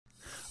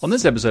On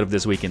this episode of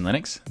This Week in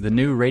Linux, the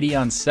new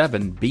Radeon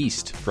 7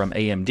 Beast from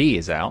AMD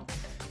is out,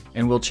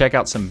 and we'll check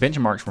out some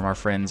benchmarks from our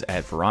friends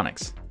at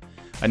Phoronix.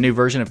 A new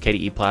version of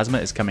KDE Plasma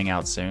is coming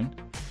out soon,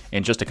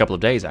 in just a couple of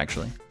days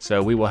actually,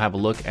 so we will have a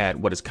look at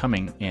what is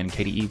coming in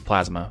KDE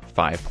Plasma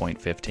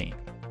 5.15.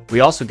 We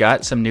also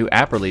got some new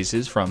app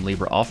releases from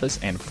LibreOffice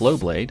and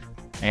Flowblade,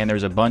 and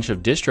there's a bunch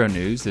of distro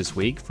news this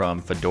week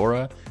from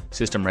Fedora,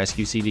 System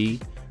Rescue CD,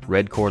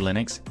 Red Core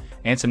Linux,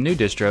 and some new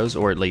distros,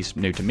 or at least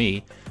new to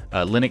me,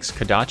 Linux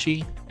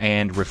Kodachi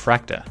and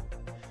Refracta.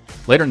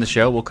 Later in the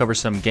show, we'll cover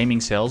some gaming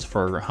sales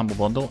for Humble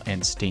Bundle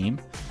and Steam,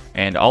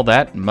 and all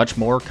that and much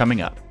more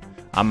coming up.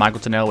 I'm Michael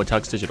Tunnell with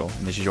Tux Digital,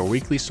 and this is your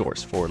weekly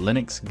source for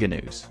Linux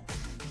GNews.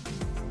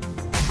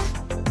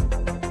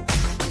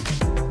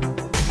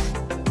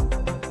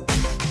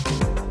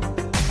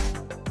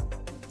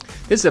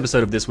 This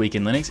episode of This Week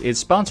in Linux is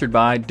sponsored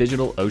by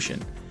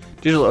DigitalOcean.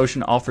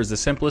 DigitalOcean offers the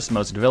simplest,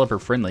 most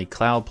developer-friendly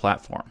cloud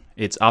platform.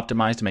 It's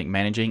optimized to make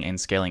managing and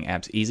scaling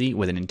apps easy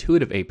with an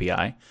intuitive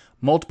API,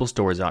 multiple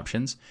storage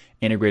options,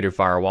 integrated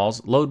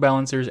firewalls, load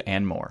balancers,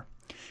 and more.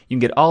 You can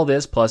get all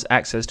this plus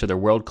access to their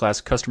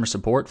world-class customer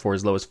support for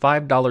as low as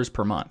 $5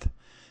 per month.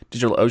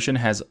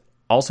 DigitalOcean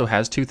also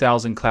has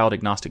 2,000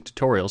 cloud-agnostic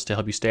tutorials to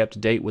help you stay up to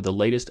date with the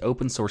latest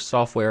open-source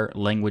software,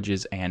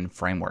 languages, and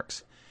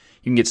frameworks.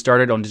 You can get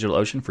started on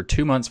DigitalOcean for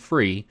 2 months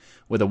free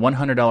with a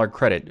 $100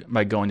 credit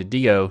by going to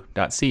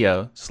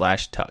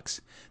do.co/tux.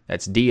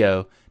 That's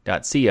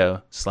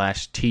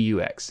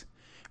do.co/tux.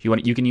 If you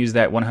want, you can use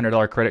that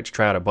 $100 credit to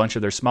try out a bunch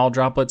of their small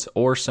droplets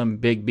or some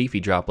big beefy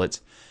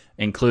droplets,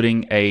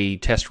 including a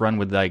test run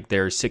with like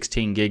their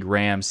 16 gig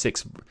RAM,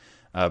 6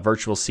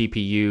 virtual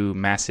CPU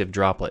massive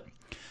droplet.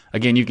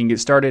 Again, you can get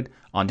started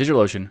on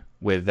DigitalOcean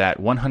with that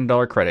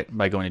 $100 credit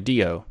by going to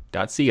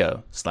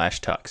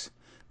do.co/tux.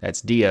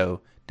 That's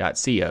do.co/tux.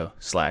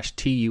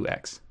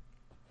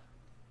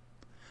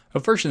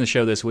 First in the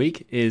show this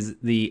week is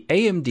the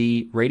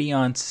AMD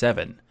Radeon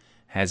 7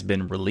 has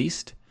been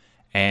released,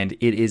 and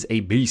it is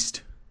a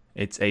beast.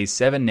 It's a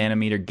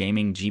 7nm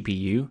gaming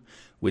GPU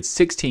with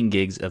 16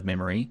 gigs of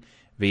memory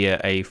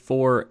via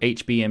 4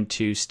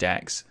 HBM2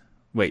 stacks.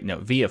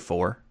 Via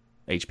 4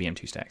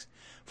 HBM2 stacks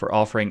for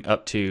offering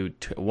up to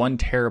 1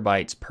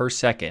 terabytes per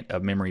second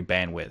of memory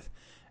bandwidth,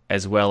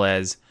 as well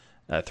as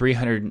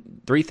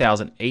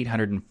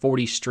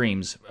 3,840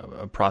 streams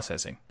of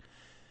processing.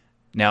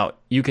 Now,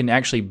 you can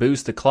actually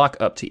boost the clock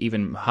up to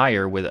even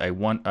higher with a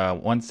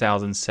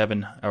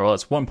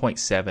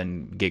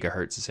 1.7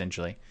 gigahertz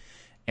essentially.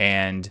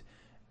 And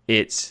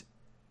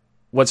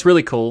what's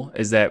really cool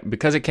is that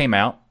because it came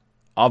out,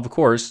 of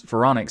course,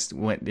 Phoronix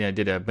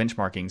did a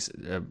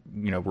benchmarking,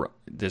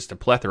 just a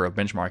plethora of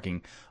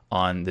benchmarking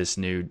on this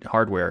new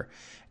hardware.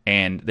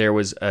 And there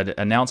was an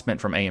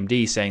announcement from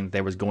AMD saying that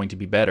there was going to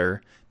be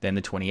better than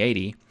the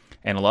 2080,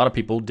 and a lot of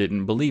people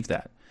didn't believe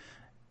that.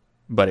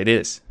 But it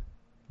is,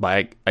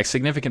 by a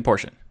significant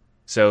portion.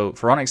 So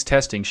Phoronix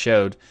testing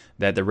showed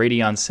that the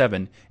Radeon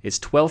 7 is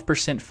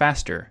 12%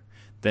 faster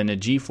than the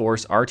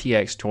GeForce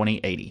RTX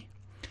 2080,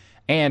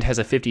 and has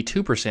a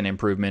 52%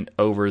 improvement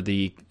over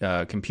the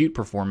compute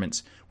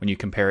performance when you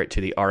compare it to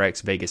the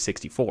RX Vega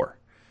 64.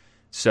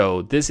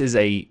 So this is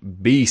a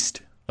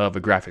beast of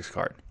a graphics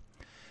card.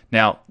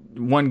 Now,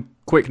 one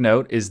quick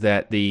note is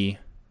that the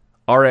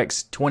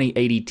RX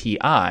 2080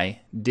 Ti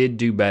did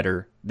do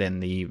better than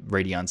the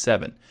Radeon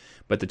 7,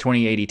 but the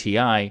 2080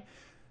 Ti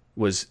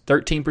was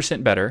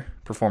 13% better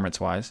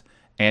performance-wise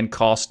and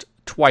cost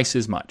twice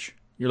as much.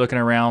 You're looking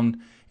around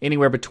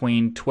anywhere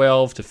between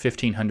 $1,200 to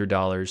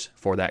 $1,500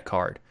 for that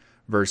card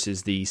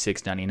versus the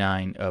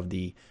 $699 of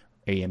the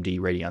AMD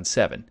Radeon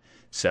 7.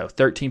 So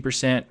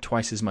 13%,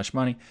 twice as much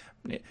money.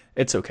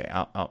 It's okay.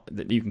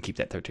 You can keep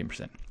that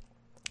 13%.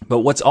 But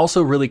what's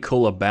also really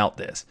cool about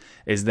this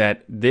is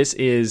that this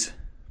is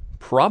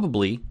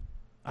probably,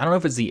 I don't know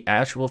if it's the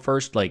actual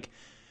first,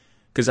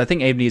 because I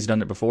think AMD has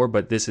done it before,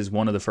 but this is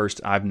one of the first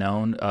I've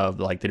known of,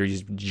 that are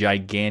these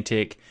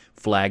gigantic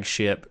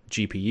flagship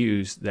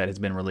GPUs that has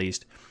been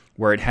released,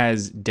 where it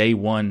has day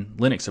one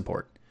Linux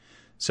support.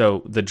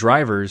 So the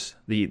drivers,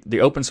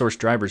 the open source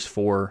drivers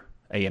for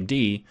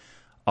AMD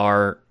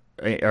are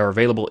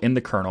available in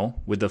the kernel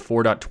with the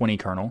 4.20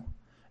 kernel,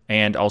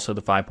 and also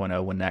the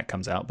 5.0 when that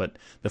comes out. But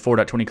the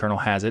 4.20 kernel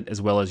has it,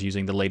 as well as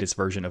using the latest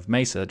version of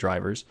Mesa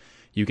drivers.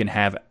 You can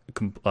have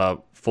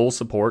full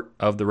support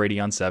of the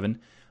Radeon 7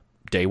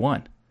 day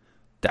one.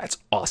 That's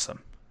awesome.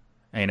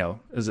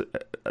 This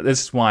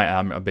is why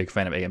I'm a big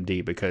fan of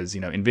AMD, because,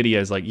 NVIDIA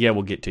is like, yeah,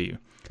 we'll get to you.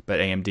 But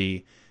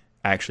AMD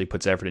actually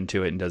puts effort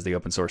into it and does the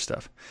open source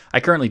stuff. I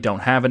currently don't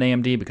have an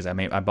AMD because I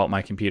bought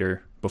my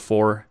computer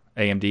before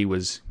AMD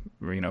was,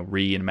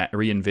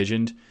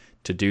 re-envisioned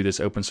to do this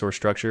open source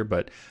structure,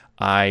 but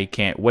I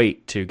can't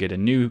wait to get a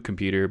new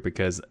computer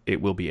because it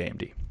will be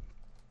AMD.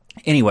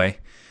 Anyway,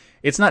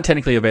 it's not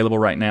technically available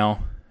right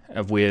now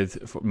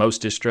with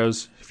most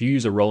distros. If you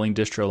use a rolling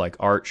distro like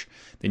Arch,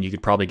 then you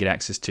could probably get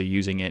access to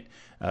using it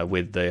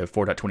with the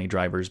 4.20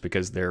 drivers,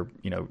 because they're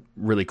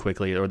really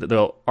quickly, or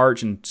the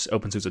Arch and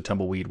OpenSUSE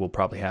Tumbleweed will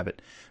probably have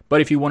it.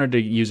 But if you wanted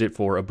to use it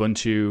for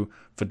Ubuntu,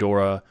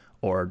 Fedora,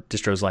 or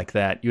distros like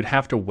that, you'd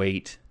have to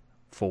wait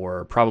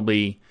for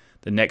probably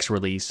the next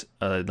release,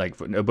 like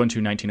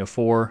Ubuntu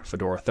 19.04,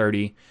 Fedora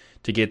 30,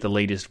 to get the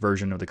latest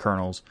version of the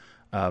kernels.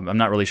 I'm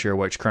not really sure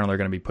which kernel they're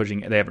going to be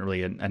pushing. They haven't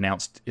really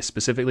announced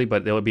specifically,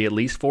 but there will be at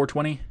least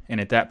 420, and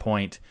at that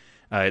point,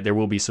 there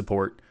will be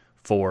support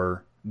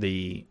for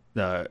the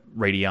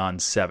Radeon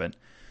 7.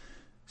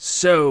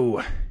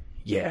 So,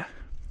 yeah,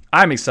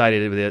 I'm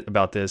excited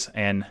about this,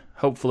 and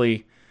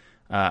hopefully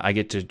I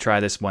get to try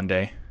this one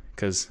day,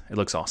 because it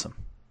looks awesome.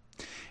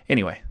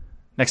 Anyway,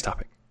 next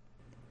topic.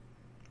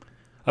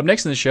 Up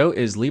next in the show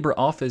is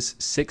LibreOffice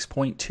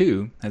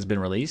 6.2 has been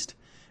released,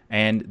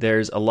 and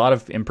there's a lot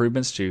of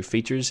improvements to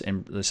features,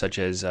 such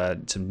as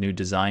some new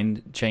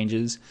design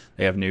changes.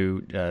 They have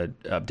new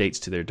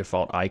updates to their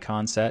default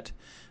icon set.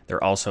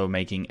 They're also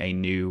making a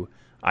new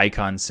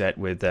icon set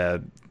with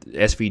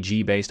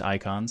SVG-based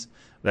icons.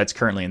 That's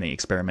currently in the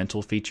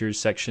experimental features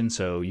section,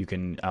 so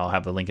I'll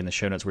have the link in the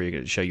show notes where you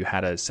can show you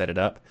how to set it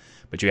up,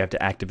 but you have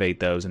to activate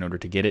those in order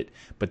to get it.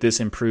 But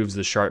this improves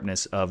the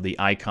sharpness of the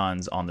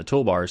icons on the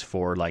toolbars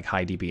for like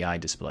high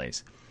DPI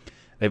displays.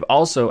 They've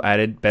also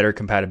added better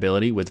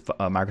compatibility with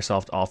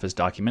Microsoft Office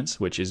documents,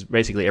 which is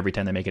basically every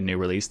time they make a new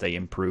release, they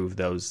improve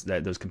those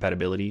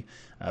compatibility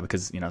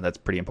because that's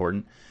pretty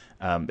important.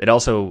 It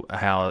also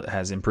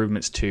has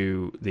improvements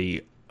to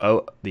the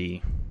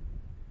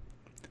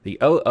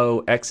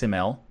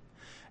OOXML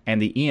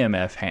and the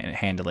EMF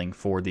handling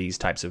for these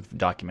types of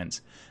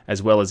documents,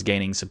 as well as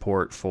gaining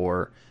support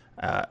for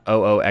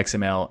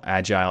OOXML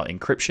agile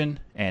encryption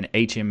and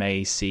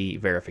HMAC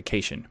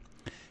verification.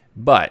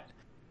 But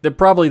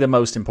probably the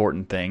most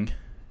important thing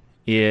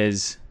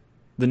is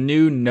the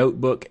new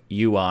notebook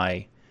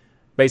UI.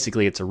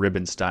 Basically, it's a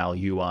ribbon-style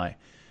UI.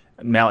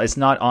 Now, it's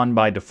not on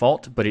by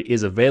default, but it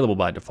is available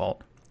by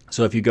default.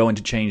 So if you go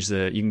into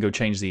you can go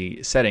change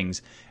the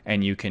settings,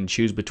 and you can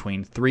choose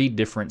between 3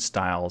 different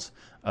styles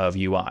of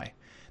UI.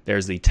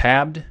 There's the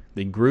tabbed,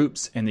 the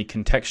groups, and the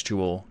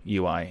contextual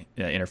UI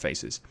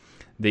interfaces.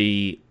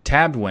 The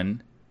tabbed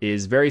one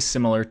is very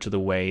similar to the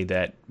way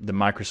that the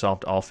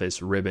Microsoft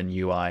Office ribbon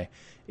UI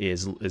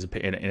is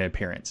in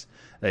appearance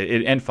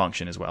and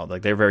function as well.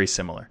 Like, they're very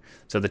similar.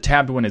 So the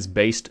tabbed one is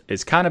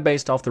kind of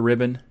based off the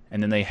ribbon,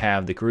 and then they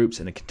have the groups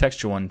and the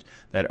contextual ones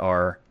that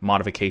are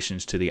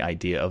modifications to the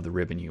idea of the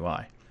ribbon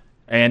UI.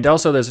 And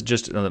also, there's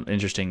just an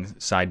interesting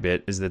side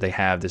bit is that they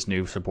have this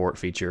new support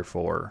feature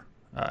for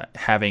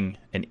having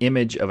an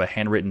image of a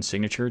handwritten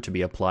signature to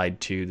be applied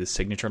to the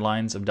signature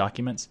lines of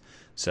documents.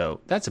 So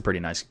that's a pretty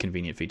nice,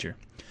 convenient feature.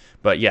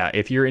 But yeah,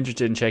 if you're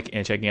interested in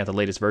checking out the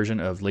latest version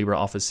of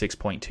LibreOffice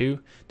 6.2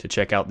 to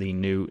check out the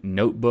new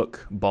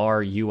Notebook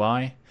Bar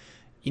UI,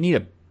 you need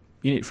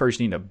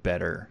a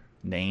better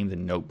name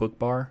than Notebook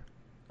Bar.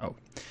 Oh,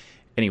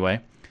 anyway,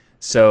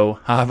 so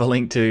I'll have a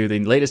link to the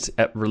latest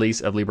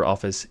release of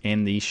LibreOffice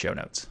in the show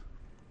notes.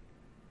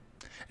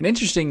 An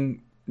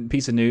interesting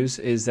piece of news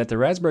is that the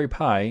Raspberry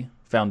Pi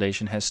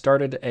Foundation has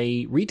started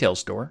a retail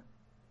store,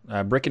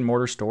 a brick and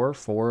mortar store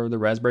for the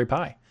Raspberry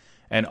Pi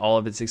and all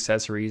of its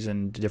accessories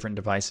and different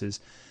devices.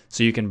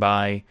 So you can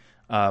buy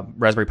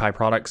Raspberry Pi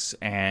products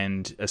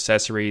and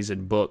accessories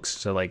and books.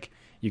 So like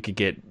you could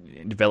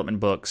get development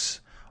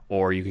books,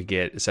 or you could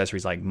get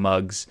accessories like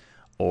mugs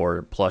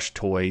or plush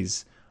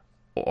toys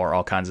or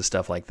all kinds of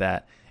stuff like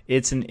that.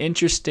 It's an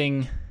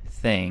interesting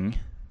thing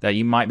that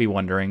you might be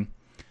wondering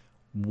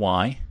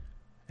why.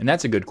 And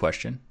that's a good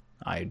question.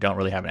 I don't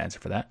really have an answer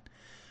for that.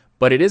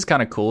 But it is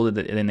kind of cool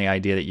in the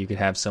idea that you could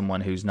have someone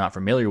who's not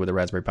familiar with the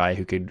Raspberry Pi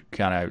who could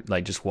kind of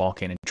like just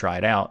walk in and try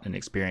it out and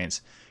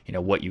experience,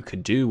 what you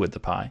could do with the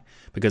Pi,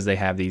 because they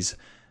have these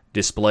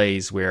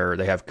displays where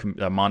they have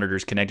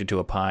monitors connected to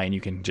a Pi, and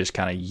you can just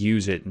kind of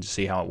use it and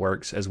see how it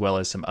works, as well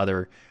as some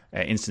other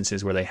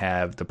instances where they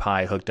have the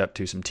Pi hooked up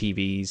to some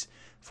TVs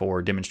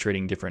for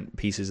demonstrating different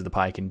pieces of the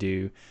Pi can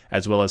do,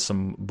 as well as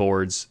some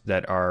boards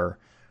that are,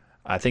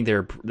 I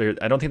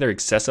don't think they're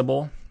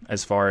accessible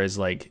as far as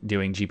like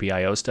doing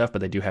GPIO stuff, but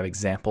they do have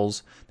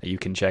examples that you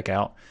can check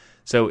out.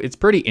 So it's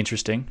pretty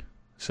interesting.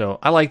 So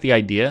I like the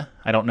idea.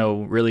 I don't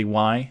know really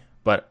why,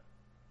 but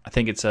I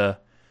think it's a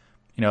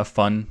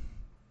fun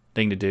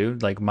thing to do.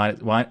 Like,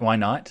 why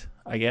not,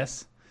 I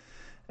guess.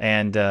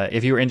 And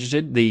if you were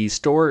interested, the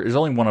store is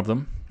only one of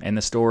them, and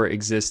the store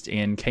exists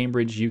in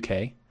Cambridge,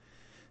 UK.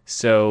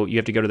 So you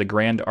have to go to the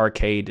Grand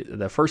Arcade,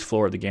 the first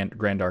floor of the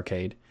Grand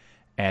Arcade,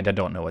 and I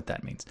don't know what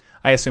that means.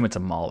 I assume it's a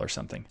mall or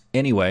something.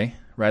 Anyway,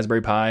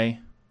 Raspberry Pi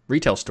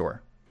retail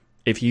store.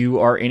 If you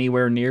are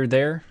anywhere near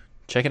there,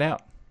 check it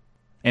out.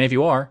 And if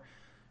you are,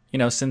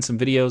 send some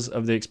videos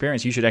of the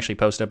experience. You should actually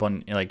post up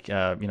on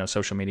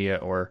social media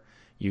or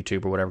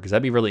YouTube or whatever, because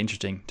that'd be really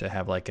interesting to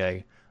have like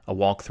a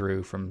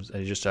walkthrough from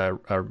just a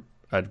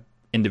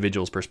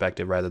individual's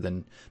perspective rather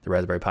than the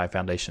Raspberry Pi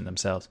Foundation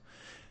themselves.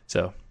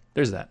 So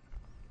there's that.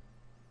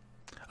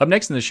 Up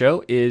next in the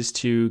show is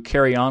to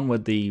carry on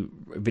with the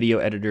video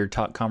editor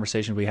talk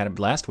conversation we had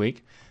last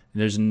week.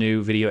 There's a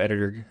new video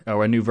editor,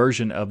 or a new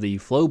version of the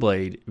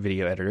Flowblade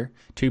video editor.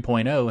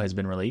 2.0 has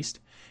been released.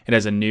 It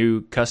has a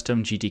new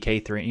custom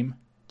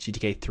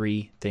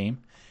GTK3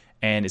 theme,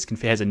 and it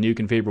has a new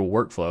configurable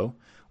workflow,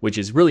 which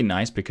is really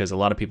nice because a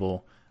lot of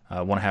people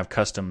want to have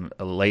custom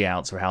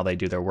layouts for how they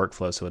do their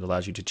workflow, so it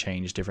allows you to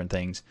change different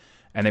things.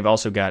 And they've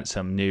also got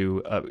some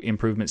new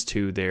improvements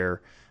to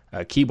their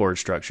keyboard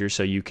structure,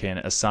 so you can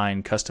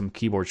assign custom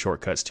keyboard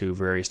shortcuts to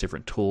various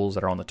different tools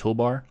that are on the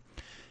toolbar.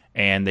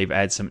 And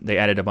they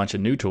added a bunch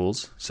of new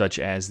tools, such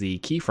as the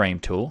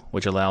keyframe tool,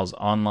 which allows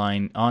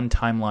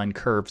on-timeline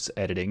curves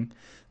editing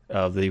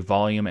of the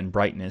volume and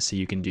brightness, so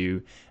you can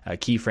do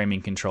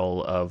keyframing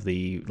control of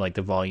the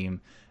volume.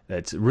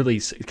 That's really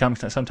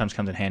sometimes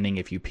comes in handy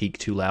if you peak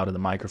too loud in the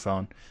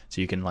microphone,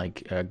 so you can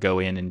go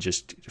in and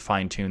just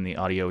fine-tune the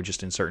audio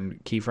just in certain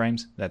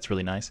keyframes. That's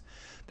really nice.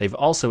 They've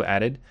also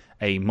added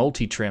a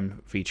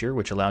multi-trim feature,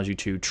 which allows you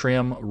to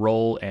trim,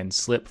 roll, and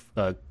slip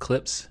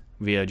clips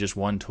via just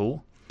one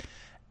tool.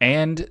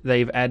 And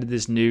they've added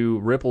this new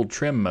ripple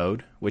trim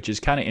mode, which is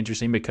kind of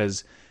interesting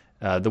because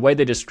the way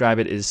they describe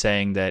it is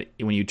saying that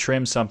when you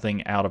trim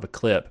something out of a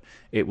clip,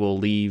 it will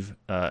leave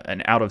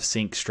an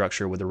out-of-sync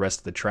structure with the rest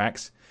of the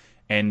tracks.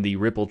 And the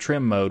ripple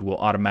trim mode will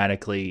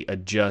automatically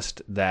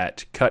adjust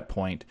that cut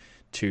point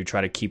to try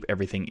to keep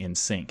everything in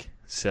sync.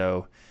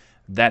 So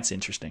that's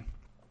interesting.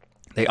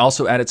 They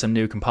also added some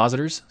new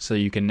compositors, so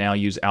you can now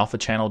use alpha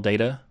channel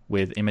data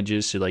with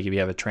images. So if you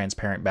have a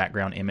transparent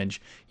background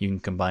image, you can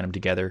combine them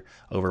together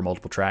over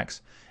multiple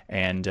tracks.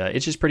 And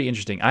it's just pretty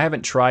interesting. I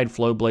haven't tried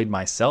Flowblade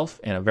myself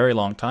in a very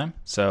long time,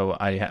 so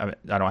I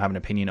don't have an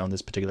opinion on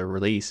this particular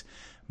release,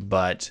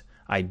 but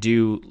I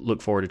do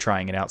look forward to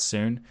trying it out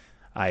soon.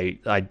 I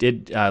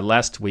did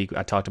last week.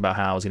 I talked about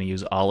how I was going to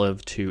use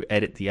Olive to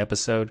edit the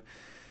episode.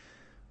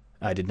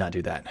 I did not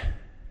do that.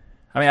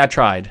 I mean, I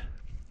tried.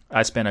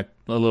 I spent a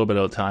little bit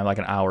of time, like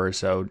an hour or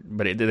so,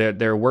 but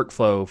their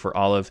workflow for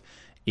Olive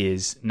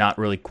is not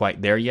really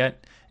quite there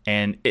yet.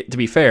 And to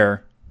be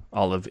fair,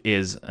 Olive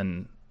is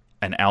an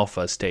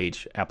alpha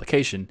stage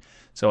application,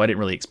 so I didn't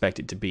really expect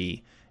it to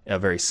be a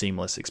very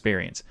seamless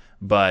experience.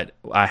 But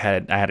I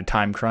had a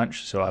time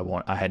crunch,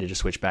 so I had to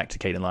just switch back to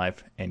Kdenlive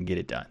and get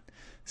it done.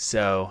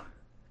 So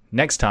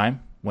next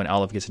time when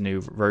Olive gets a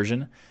new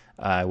version,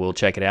 I will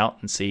check it out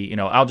and see.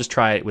 I'll just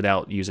try it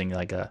without using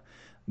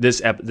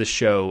this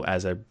show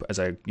as a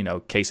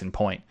case in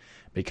point,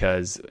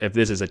 because if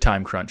this is a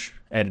time crunch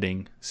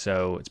editing,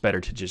 so it's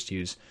better to just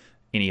use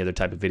any other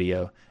type of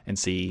video and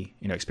see,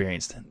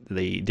 experience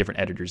the different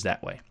editors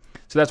that way.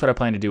 So that's what I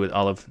plan to do with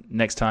Olive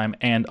next time,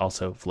 and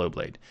also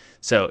Flowblade.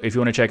 So if you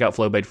want to check out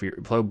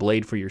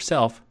Flowblade for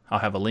yourself, I'll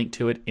have a link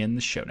to it in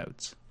the show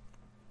notes.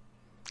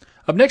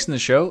 Up next in the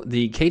show,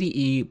 the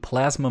KDE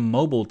Plasma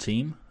Mobile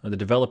team, or the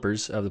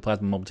developers of the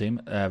Plasma Mobile team,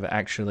 have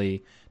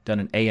actually done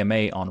an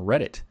AMA on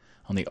Reddit,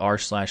 on the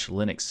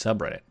r/Linux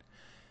subreddit.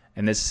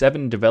 And there's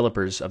 7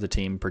 developers of the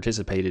team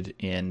participated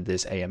in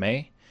this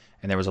AMA,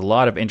 and there was a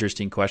lot of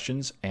interesting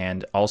questions.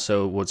 And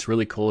also what's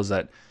really cool is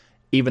that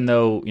even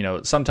though,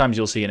 sometimes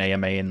you'll see an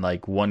AMA and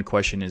one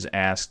question is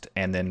asked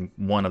and then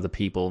one of the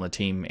people in the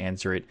team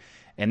answer it.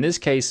 In this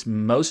case,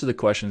 most of the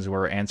questions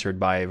were answered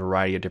by a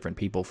variety of different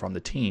people from the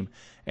team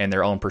and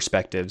their own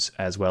perspectives,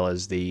 as well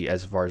as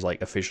as far as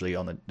officially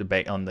on the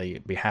debate on the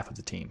behalf of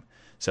the team.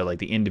 So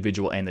the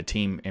individual and the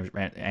team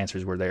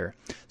answers were there.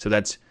 So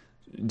that's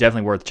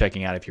definitely worth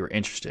checking out if you're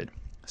interested.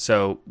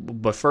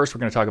 But first we're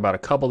going to talk about a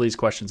couple of these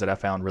questions that I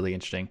found really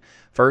interesting.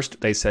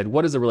 First, they said,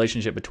 what is the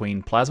relationship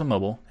between Plasma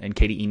Mobile and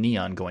KDE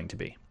Neon going to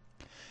be?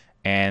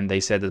 And they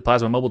said that the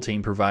Plasma Mobile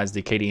team provides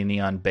the KDE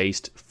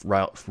Neon-based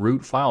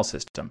root file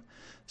system.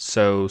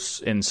 So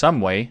in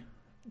some way,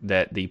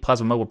 that the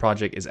Plasma Mobile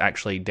project is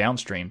actually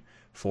downstream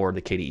for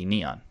the KDE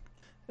Neon.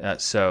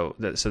 So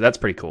that's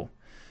pretty cool.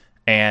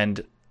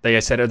 And they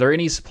said, are there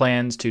any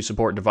plans to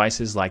support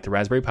devices like the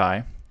Raspberry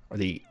Pi or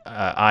the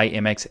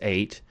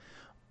iMX8,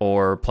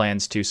 or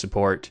plans to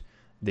support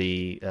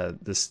the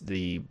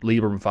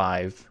Librem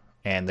 5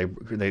 and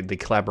the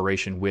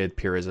collaboration with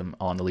Purism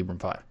on the Librem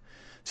 5?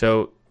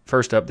 So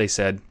first up, they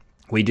said,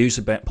 we do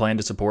plan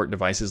to support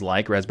devices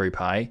like Raspberry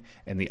Pi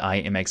and the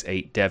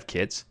iMX8 dev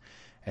kits.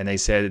 And they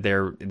said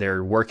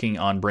they're working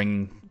on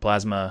bringing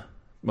Plasma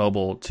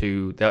Mobile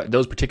to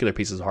those particular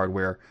pieces of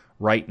hardware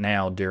right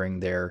now during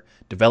their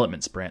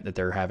development sprint that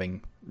they're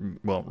having.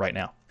 Well, right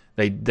now.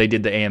 They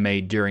did the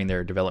AMA during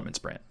their development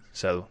sprint.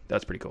 So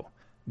that's pretty cool.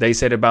 They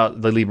said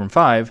about the Librem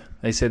 5,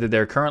 they said that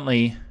they're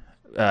currently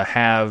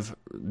have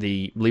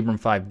the Librem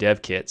 5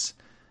 dev kits,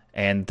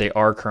 and they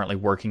are currently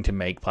working to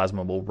make Plasma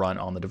Mobile run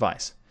on the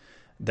device.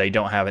 They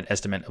don't have an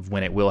estimate of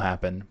when it will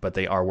happen, but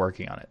they are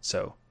working on it.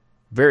 So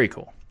very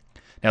cool.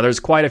 Now, there's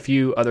quite a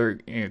few other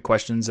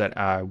questions that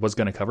I was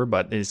going to cover,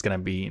 but it's going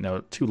to be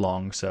too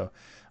long, so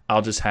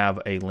I'll just have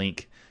a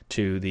link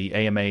to the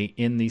AMA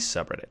in the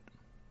subreddit.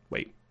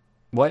 Wait,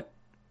 what?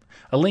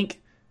 A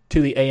link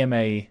to the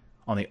AMA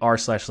on the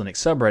r/Linux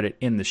subreddit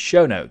in the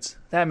show notes.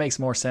 That makes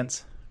more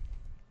sense.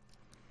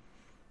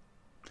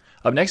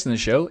 Up next in the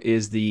show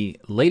is the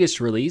latest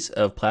release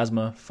of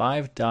Plasma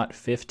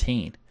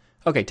 5.15.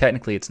 Okay,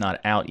 technically it's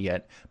not out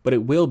yet, but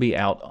it will be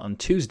out on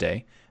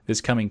Tuesday, this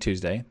coming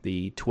Tuesday,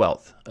 the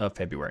 12th of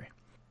February.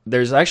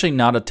 There's actually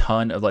not a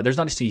ton of, there's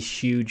not these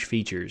huge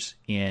features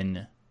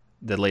in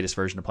the latest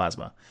version of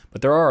Plasma,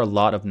 but there are a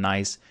lot of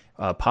nice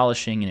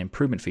polishing and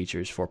improvement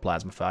features for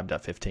Plasma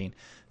 5.15.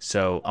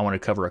 So I want to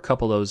cover a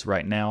couple of those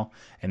right now,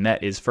 and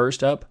that is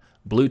first up,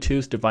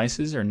 Bluetooth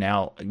devices are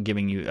now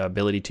giving you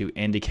ability to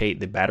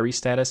indicate the battery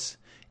status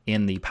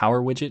in the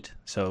power widget.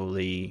 So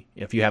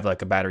if you have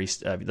like a battery,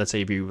 let's say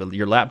if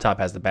your laptop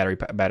has the battery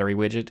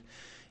widget,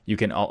 you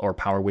can or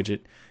power widget,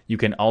 you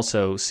can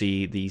also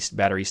see the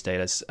battery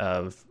status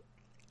of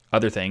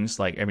other things.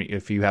 Like, I mean,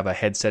 if you have a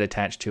headset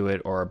attached to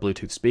it or a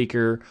Bluetooth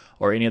speaker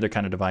or any other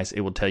kind of device,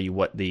 it will tell you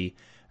what the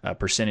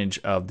percentage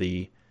of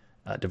the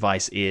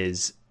device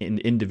is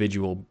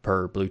individual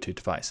per Bluetooth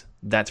device.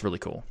 That's really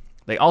cool.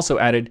 They also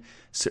added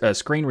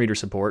screen reader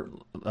support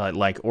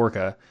like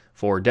Orca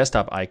for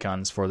desktop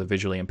icons for the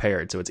visually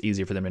impaired, so it's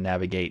easier for them to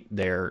navigate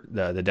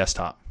the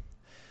desktop.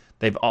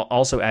 They've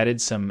also added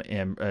some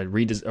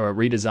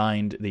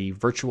redesigned the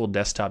virtual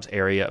desktops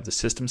area of the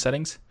system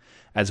settings,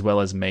 as well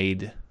as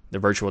made the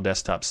virtual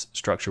desktops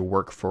structure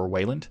work for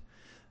Wayland.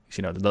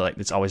 You know,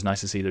 it's always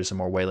nice to see there's some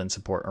more Wayland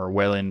support or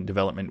Wayland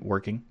development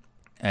working.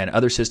 And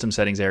other system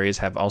settings areas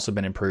have also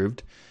been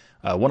improved.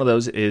 One of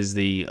those is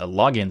the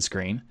login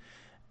screen,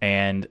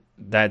 and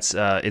that's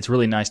it's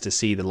really nice to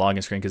see the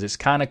login screen because it's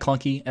kind of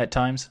clunky at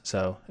times.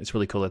 So it's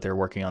really cool that they're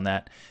working on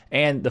that.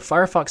 And the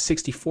Firefox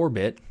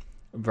 64-bit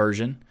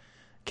version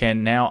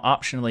can now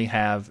optionally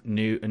have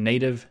new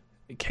native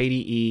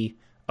KDE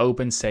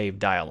open save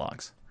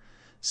dialogues.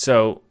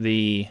 So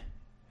the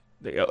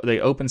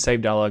open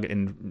save dialog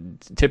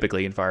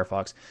typically in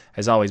Firefox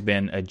has always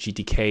been a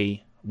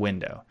GTK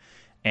window,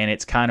 and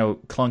it's kind of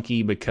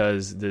clunky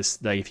because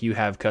if you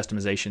have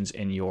customizations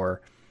in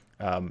your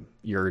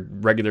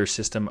regular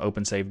system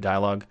open save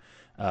dialog,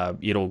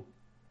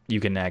 you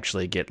can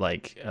actually get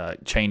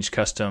change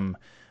custom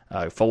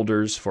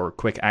folders for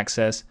quick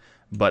access,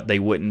 but they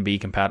wouldn't be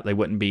They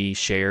wouldn't be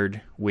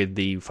shared with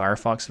the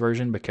Firefox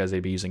version because they'd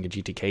be using a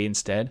GTK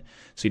instead.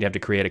 So you'd have to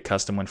create a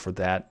custom one for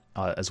that,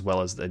 as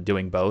well as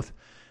doing both.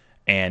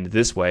 And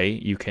this way,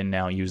 you can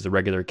now use the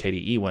regular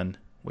KDE one,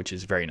 which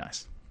is very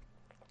nice.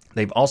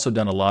 They've also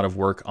done a lot of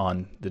work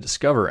on the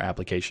Discover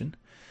application,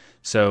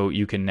 so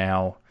you can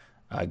now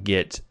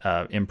get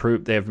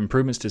improved. They have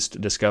improvements to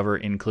Discover,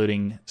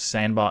 including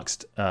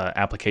sandboxed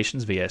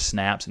applications via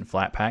snaps and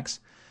Flatpaks.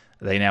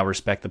 They now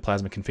respect the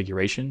Plasma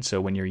configuration,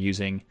 so when you're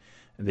using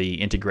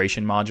the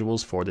integration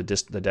modules for the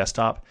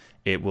desktop,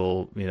 it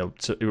will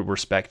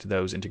respect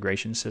those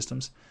integration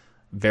systems.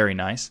 Very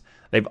nice.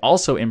 They've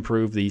also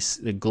improved the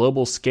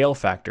global scale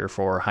factor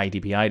for high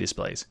DPI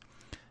displays,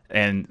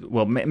 and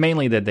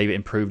mainly that they've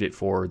improved it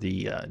for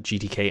the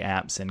GTK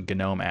apps and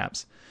GNOME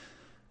apps,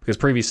 because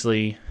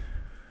previously it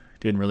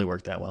didn't really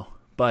work that well,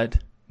 but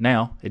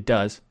now it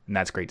does, and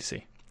that's great to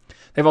see.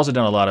 They've also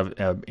done a lot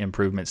of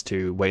improvements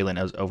to Wayland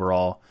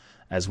overall,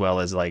 as well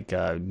as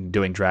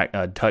doing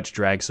touch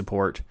drag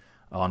support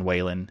on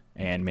Wayland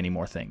and many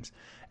more things.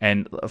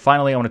 And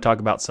finally, I want to talk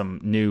about some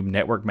new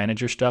network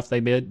manager stuff they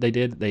did.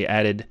 They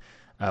added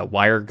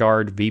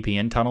WireGuard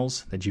VPN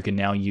tunnels that you can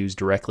now use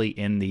directly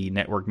in the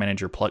network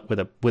manager with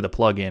a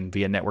plugin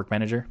via network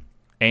manager,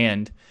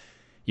 and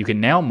you can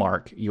now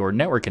mark your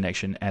network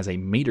connection as a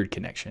metered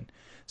connection.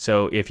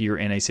 So if you're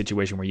in a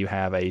situation where you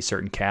have a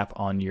certain cap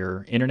on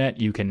your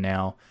internet, you can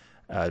now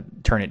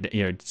turn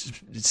it,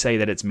 say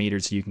that it's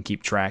metered, so you can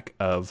keep track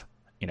of,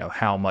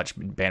 how much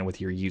bandwidth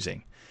you're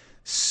using.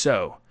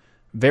 So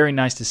very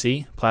nice to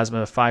see.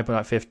 Plasma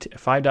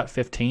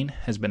 5.15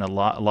 has been a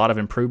lot of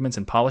improvements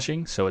and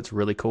polishing, so it's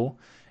really cool.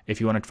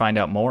 If you want to find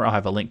out more, I'll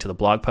have a link to the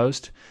blog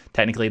post.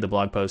 Technically, the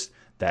blog post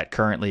that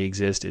currently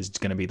exists is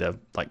going to be the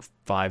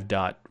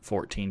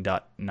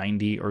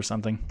 5.14.90 or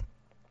something,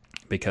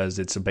 because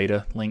it's a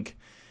beta link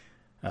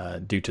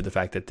due to the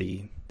fact that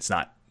it's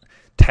not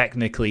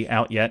technically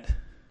out yet,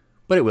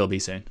 but it will be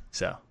soon.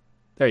 So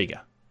there you go.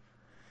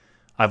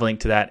 I've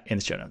linked to that in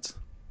the show notes.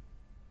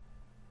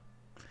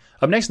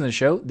 Up next in the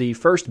show, the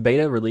first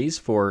beta release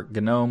for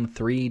GNOME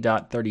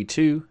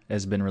 3.32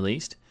 has been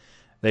released.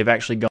 They've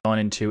actually gone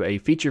into a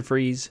feature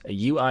freeze,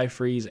 a UI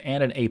freeze,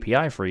 and an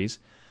API freeze.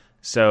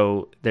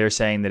 So they're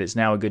saying that it's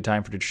now a good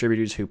time for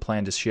distributors who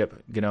plan to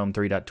ship GNOME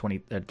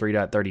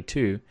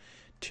 3.32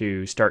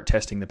 to start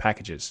testing the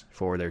packages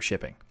for their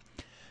shipping.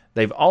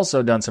 They've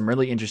also done some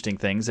really interesting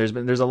things.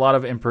 There's a lot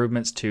of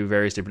improvements to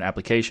various different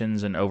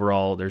applications, and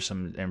overall there's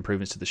some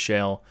improvements to the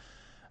shell.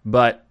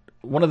 But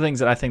one of the things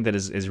that I think that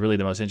is really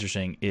the most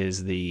interesting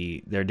is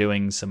they're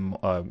giving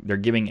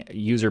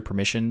user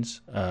permissions,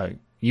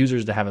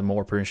 users to have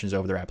more permissions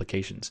over their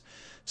applications.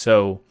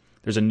 So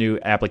there's a new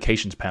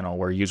applications panel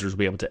where users will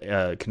be able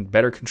to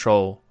better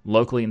control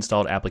locally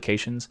installed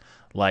applications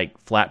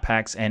like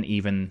Flatpaks and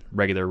even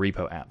regular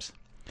repo apps.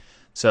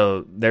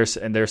 So they're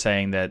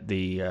saying that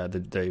the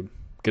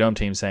GNOME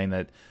team saying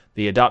that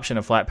The adoption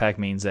of Flatpak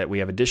means that we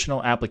have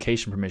additional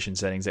application permission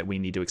settings that we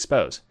need to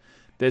expose.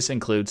 This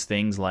includes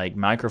things like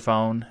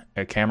microphone,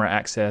 camera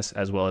access,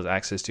 as well as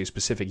access to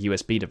specific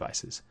USB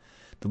devices.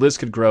 The list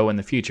could grow in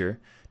the future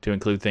to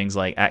include things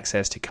like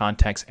access to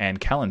contacts and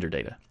calendar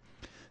data.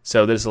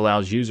 So this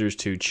allows users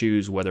to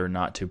choose whether or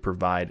not to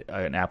provide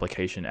an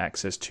application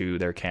access to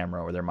their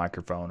camera or their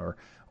microphone or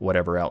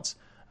whatever else,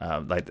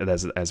 like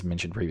as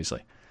mentioned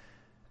previously.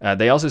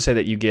 They also say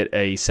that you get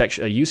a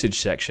usage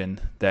section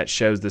that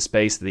shows the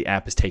space that the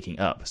app is taking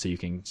up, so you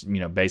can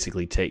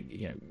basically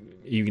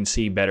you can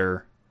see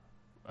better,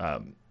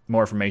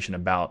 more information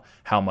about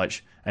how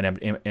much an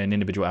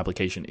individual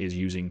application is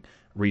using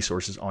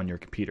resources on your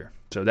computer.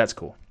 So that's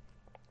cool.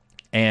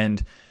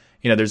 And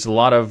there's a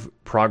lot of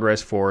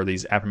progress for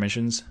these app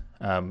permissions,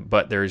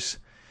 but there's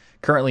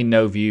currently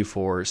no view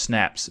for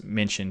snaps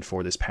mentioned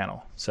for this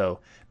panel. So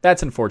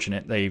that's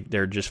unfortunate.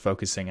 They're just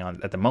focusing on,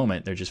 at the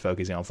moment, they're just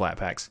focusing on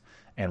Flatpaks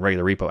and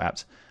regular repo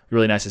apps.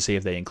 Really nice to see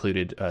if they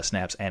included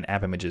snaps and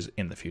app images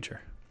in the future.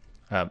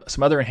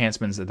 Some other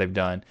enhancements that they've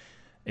done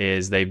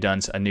is they've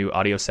done a new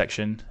audio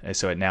section,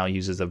 so it now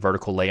uses a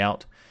vertical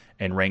layout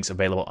and ranks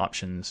available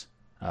options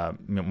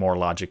more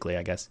logically,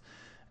 I guess.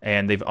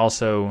 And they've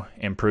also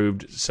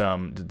improved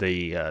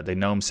the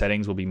GNOME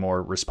settings will be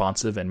more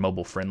responsive and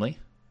mobile friendly,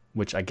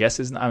 which I guess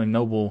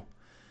mobile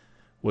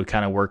would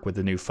kind of work with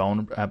the new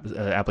phone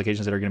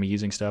applications that are going to be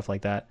using stuff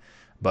like that.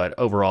 But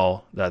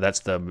overall, that's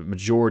the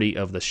majority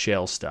of the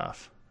shell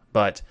stuff.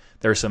 But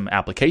there's some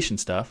application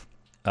stuff,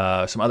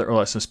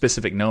 some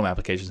specific GNOME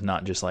applications,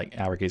 not just like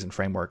application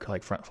framework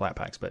like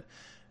Flatpaks, but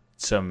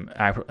some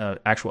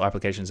actual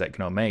applications that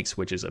GNOME makes,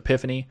 which is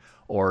Epiphany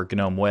or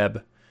GNOME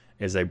Web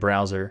is a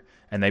browser,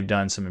 and they've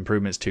done some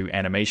improvements to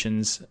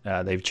animations.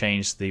 They've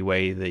changed the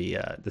way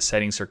the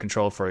settings are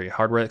controlled for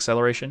hardware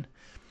acceleration.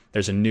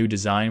 There's a new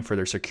design for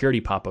their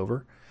security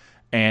popover,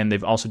 and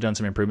they've also done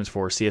some improvements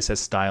for CSS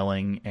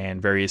styling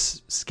and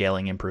various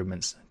scaling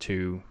improvements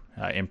to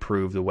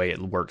improve the way it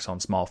works on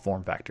small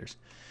form factors,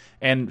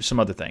 and some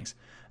other things.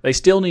 They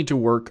still need to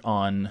work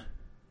on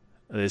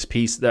this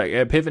piece.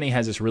 The Epiphany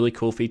has this really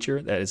cool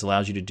feature that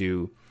allows you to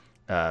do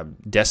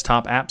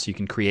desktop apps. You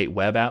can create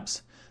web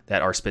apps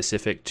that are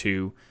specific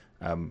to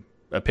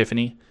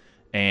Epiphany,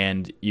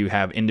 and you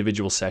have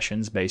individual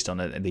sessions based on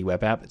the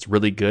web app. It's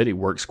really good. It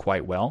works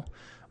quite well,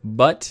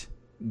 but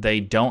they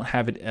don't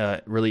have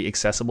it really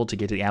accessible to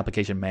get to the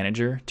application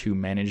manager to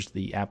manage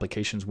the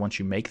applications once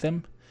you make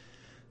them.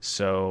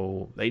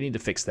 So they need to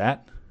fix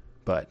that,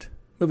 but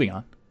moving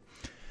on.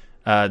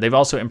 They've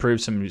also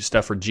improved some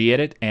stuff for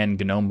gedit and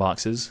GNOME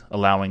boxes,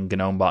 allowing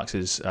GNOME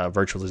boxes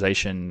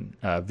virtualization,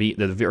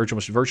 the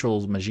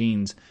virtual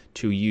machines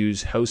to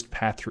use host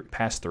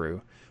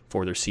pass-through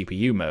for their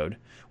CPU mode,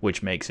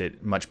 which makes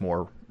it much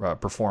more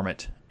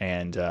performant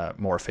and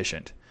more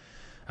efficient.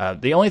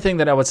 The only thing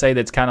that I would say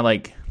that's kind of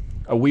like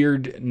a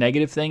weird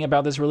negative thing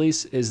about this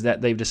release is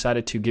that they've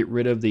decided to get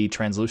rid of the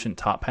translucent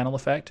top panel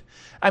effect.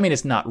 I mean,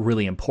 it's not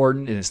really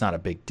important and it's not a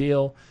big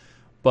deal,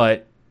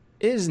 but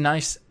it is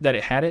nice that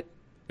it had it.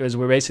 Because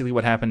basically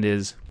what happened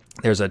is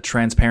there's a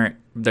transparent,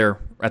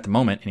 at the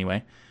moment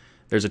anyway,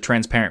 there's a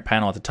transparent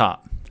panel at the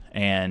top,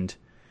 and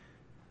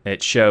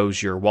it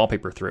shows your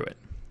wallpaper through it.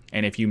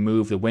 And if you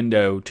move the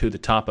window to the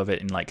top of it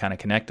and like kind of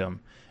connect them,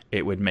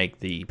 it would make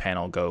the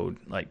panel go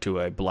like to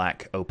a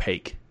black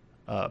opaque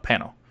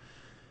panel.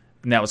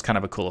 And that was kind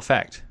of a cool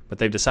effect. But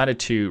they've decided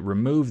to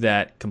remove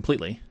that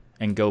completely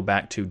and go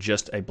back to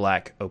just a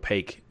black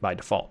opaque by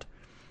default.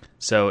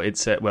 So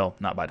it's well,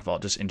 not by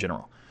default, just in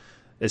general.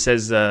 It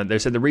says they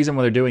said the reason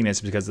why they're doing this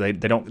is because they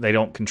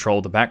don't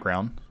control the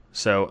background.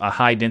 So a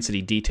high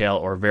density detail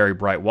or very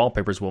bright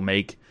wallpapers will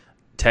make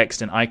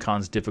text and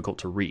icons difficult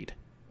to read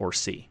or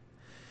see.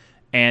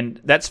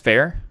 And that's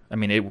fair. I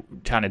mean,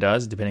 it kind of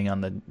does, depending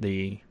on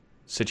the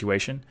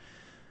situation.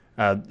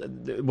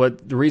 The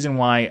reason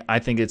why I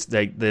think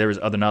there's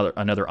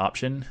another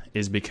option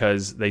is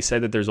because they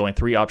said that there's only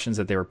 3 options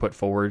that they were put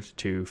forward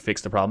to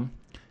fix the problem.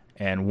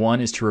 And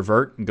one is to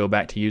revert and go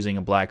back to using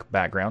a black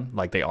background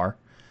like they are.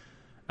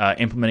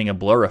 Implementing a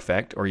blur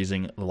effect or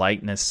using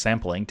lightness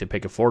sampling to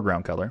pick a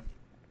foreground color,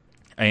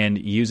 and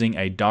using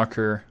a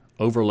darker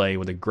overlay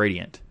with a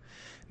gradient.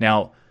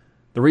 Now,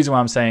 the reason why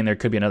I'm saying there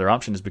could be another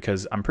option is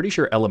because I'm pretty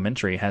sure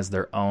Elementary has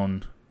their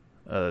own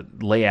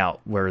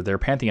layout where their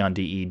Pantheon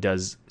DE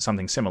does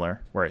something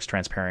similar, where it's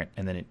transparent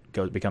and then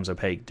it becomes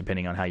opaque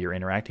depending on how you're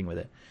interacting with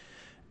it.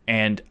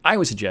 And I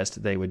would suggest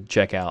that they would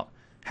check out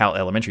how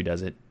Elementary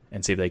does it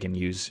and see if they can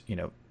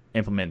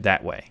implement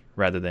that way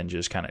rather than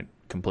just kind of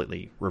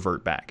completely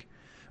revert back.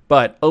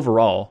 But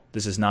overall,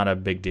 this is not a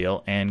big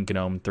deal, and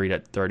GNOME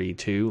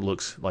 3.32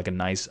 looks like a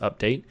nice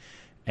update.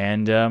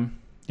 And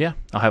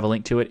I'll have a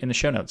link to it in the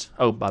show notes.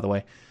 Oh, by the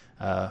way,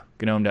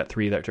 GNOME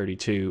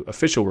 3.32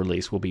 official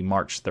release will be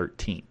March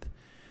 13th.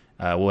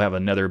 We'll have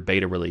another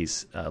beta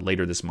release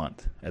later this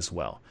month as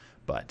well.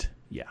 But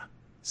yeah,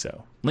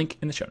 so link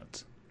in the show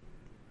notes.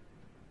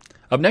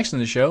 Up next in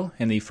the show,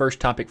 and the first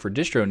topic for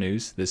distro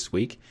news this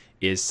week,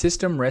 is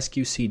System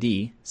Rescue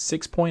CD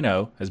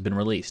 6.0 has been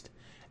released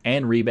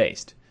and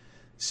rebased.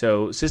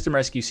 So System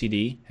Rescue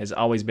CD has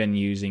always been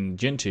using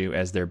Gentoo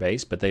as their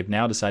base, but they've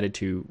now decided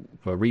to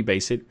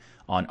rebase it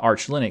on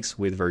Arch Linux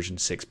with version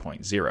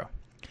 6.0.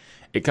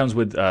 It comes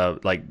with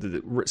like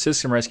the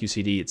System Rescue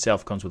CD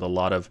itself comes with a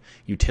lot of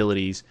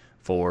utilities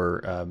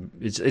for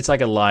it's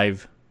like a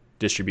live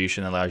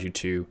distribution that allows you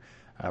to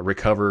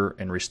recover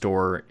and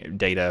restore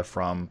data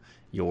from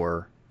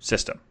your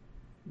system.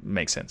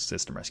 Makes sense,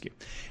 System Rescue.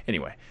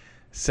 Anyway,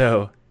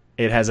 so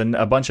it has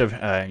a bunch of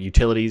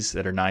utilities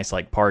that are nice,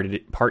 like part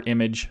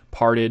image,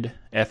 parted,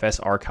 FS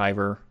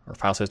archiver or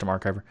file system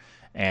archiver,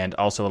 and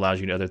also allows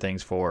you to other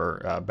things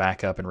for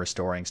backup and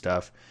restoring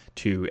stuff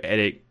to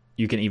edit.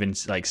 You can even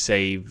like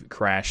save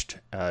crashed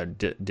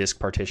disk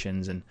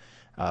partitions and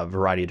a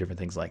variety of different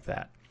things like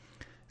that.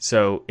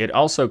 So it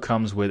also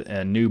comes with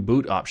new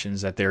boot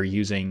options that they're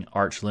using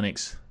Arch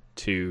Linux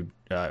to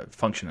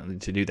function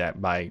to do that.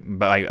 By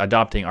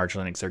adopting Arch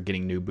Linux, they're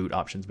getting new boot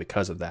options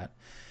because of that.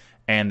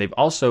 And they've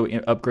also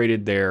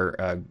upgraded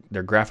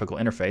their graphical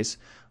interface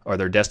or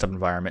their desktop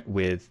environment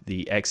with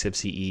the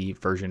XFCE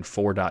version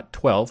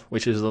 4.12,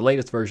 which is the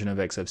latest version of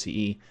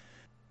XFCE.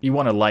 You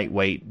want a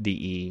lightweight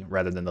DE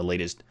rather than the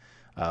latest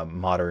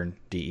modern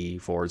DE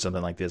for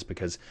something like this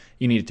because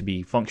you need it to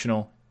be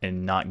functional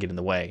and not get in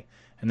the way.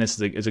 And this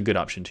is a good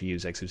option to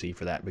use XFCE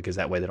for that because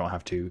that way they don't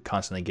have to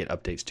constantly get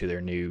updates to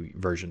their new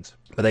versions.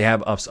 But they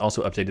have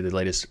also updated the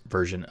latest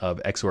version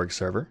of Xorg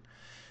Server,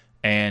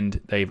 and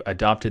they've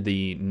adopted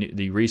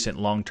the recent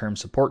long-term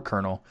support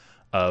kernel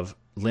of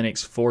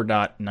Linux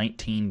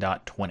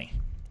 4.19.20.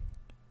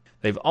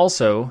 They've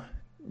also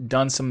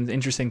done some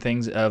interesting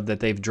things that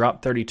they've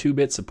dropped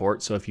 32-bit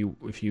support. So if you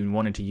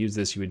wanted to use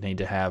this, you would need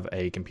to have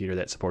a computer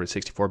that supported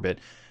 64-bit,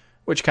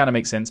 which kind of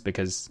makes sense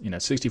because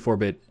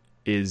 64-bit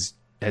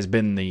has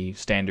been the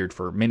standard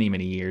for many,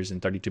 many years,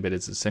 and 32-bit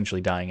is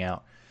essentially dying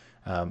out.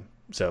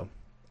 So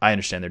I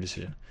understand their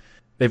decision.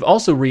 They've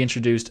also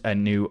reintroduced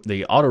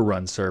the auto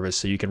run service,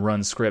 so you can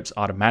run scripts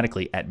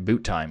automatically at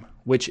boot time,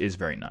 which is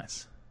very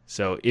nice.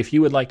 So if you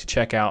would like to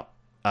check out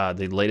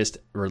the latest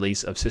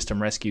release of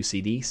System Rescue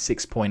CD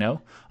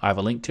 6.0, I have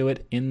a link to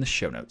it in the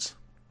show notes.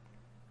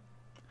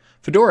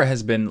 Fedora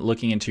has been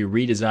looking into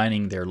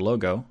redesigning their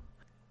logo.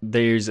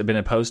 There's been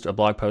a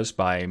blog post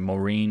by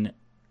Maureen,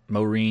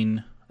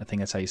 I think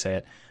that's how you say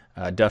it,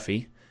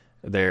 Duffy,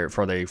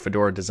 for the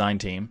Fedora design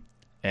team,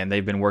 and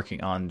they've been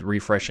working on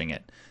refreshing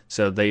it.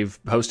 So they've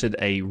posted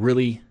a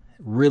really,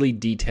 really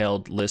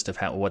detailed list of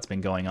what's been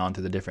going on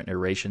through the different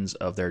iterations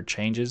of their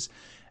changes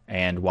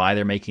and why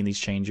they're making these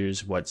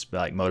changes, what's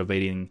like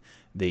motivating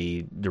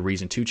the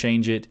reason to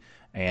change it,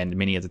 and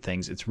many other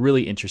things. It's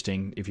really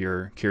interesting if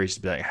you're curious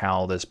about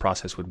how this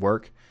process would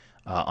work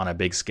on a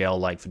big scale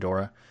like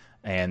Fedora.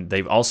 And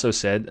they've also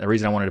said, the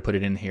reason I wanted to put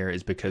it in here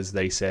is because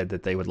they said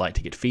that they would like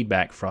to get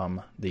feedback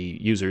from the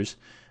users.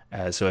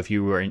 So if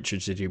you were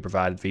interested to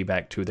provide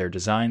feedback to their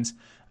designs,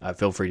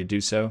 feel free to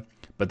do so.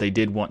 But they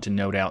did want to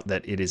note out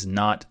that it is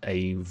not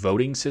a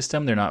voting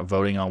system. They're not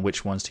voting on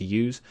which ones to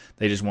use.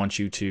 They just want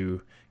you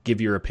to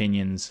give your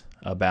opinions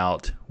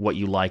about what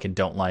you like and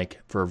don't like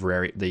for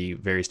the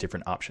various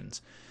different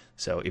options.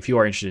 So if you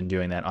are interested in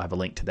doing that, I'll have a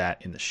link to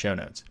that in the show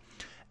notes.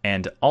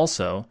 And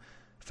also,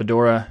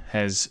 Fedora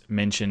has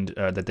mentioned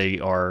that they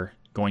are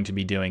going to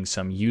be doing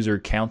some user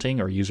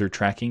counting or user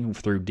tracking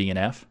through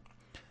DNF.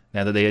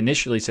 Now, that they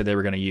initially said they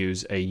were going to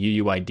use a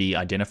UUID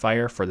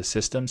identifier for the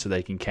system so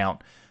they can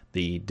count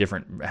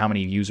how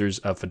many users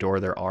of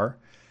Fedora there are,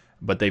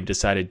 but they've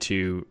decided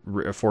to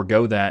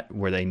forego that,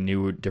 where they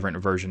knew a different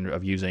version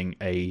of using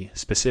a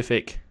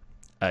specific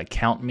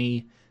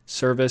CountMe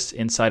service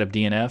inside of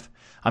DNF.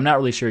 I'm not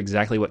really sure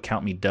exactly what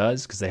CountMe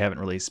does because they haven't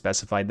really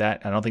specified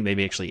that. I don't think they've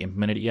actually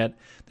implemented it yet.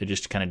 They're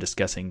just kind of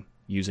discussing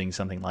using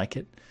something like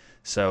it.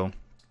 So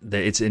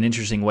it's an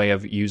interesting way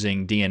of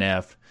using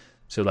DNF.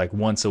 So like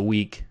once a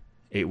week,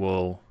 it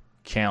will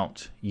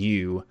count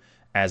you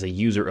as a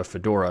user of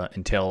Fedora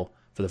and tell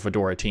for the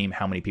Fedora team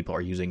how many people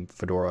are using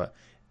Fedora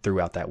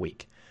throughout that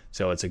week.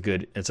 So it's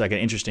like an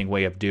interesting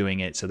way of doing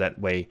it. So that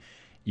way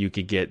you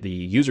could get the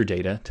user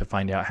data to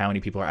find out how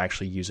many people are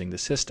actually using the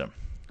system.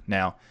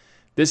 Now,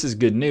 this is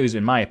good news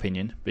in my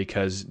opinion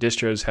because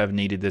distros have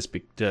needed this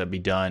to be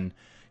done,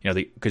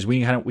 because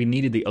we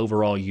needed the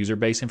overall user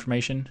base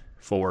information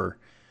for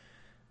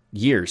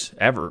years,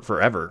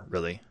 forever,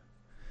 really.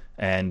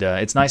 And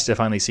it's nice to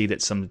finally see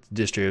that some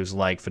distros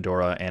like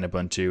Fedora and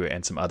Ubuntu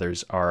and some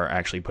others are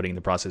actually putting in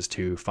the process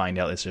to find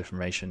out this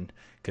information,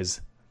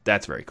 because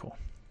that's very cool.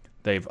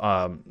 They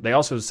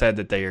also said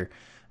that they're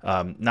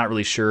not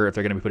really sure if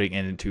they're going to be putting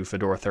it into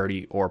Fedora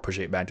 30 or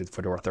pushing it back to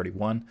Fedora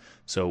 31.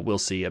 So we'll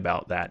see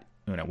about that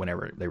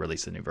whenever they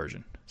release the new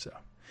version. So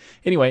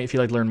anyway, if you'd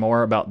like to learn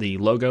more about the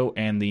logo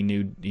and the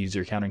new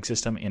user counting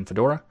system in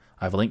Fedora,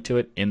 I have a link to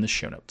it in the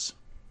show notes.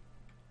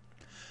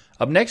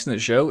 Up next in the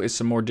show is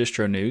some more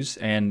distro news,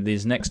 and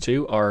these next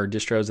two are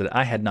distros that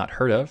I had not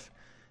heard of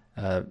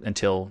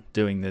until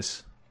doing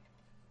this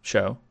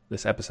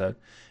episode.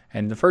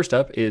 And the first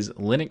up is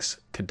Linux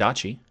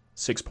Kodachi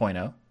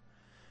 6.0.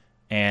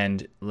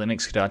 And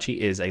Linux Kodachi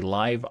is a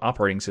live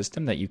operating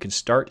system that you can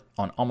start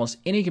on almost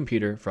any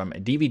computer from a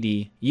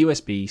DVD,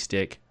 USB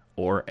stick,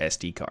 or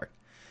SD card.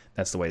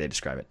 That's the way they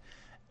describe it.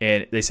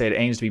 And they say it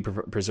aims to be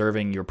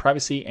preserving your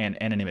privacy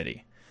and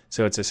anonymity.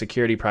 So it's a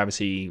security,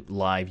 privacy,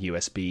 live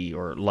USB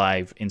or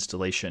live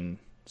installation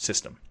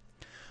system.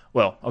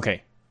 Well,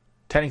 okay,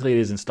 technically it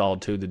is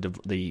installed to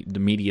the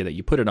media that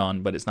you put it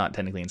on, but it's not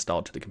technically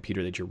installed to the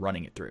computer that you're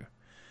running it through.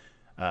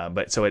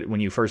 But so when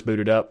you first boot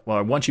it up,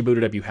 well, once you boot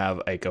it up, you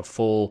have like a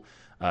full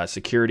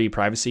security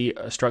privacy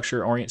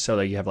structure orient. So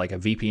that you have like a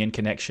VPN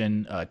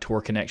connection,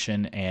 Tor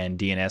connection, and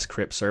DNS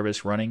crypt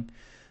service running.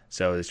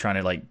 So it's trying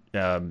to like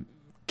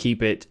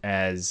keep it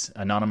as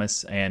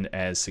anonymous and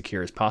as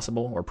secure as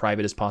possible or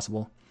private as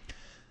possible.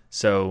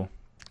 So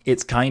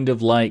it's kind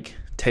of like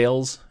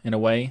Tails in a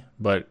way,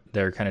 but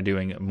they're kind of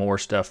doing more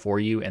stuff for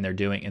you, and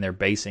they're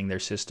basing their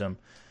system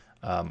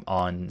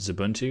on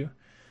Xubuntu,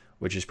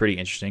 which is pretty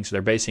interesting. So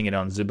they're basing it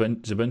on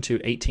Xubuntu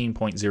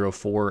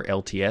 18.04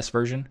 LTS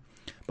version,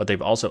 but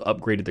they've also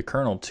upgraded the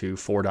kernel to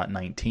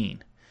 4.19.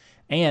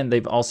 And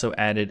they've also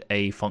added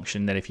a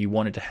function that if you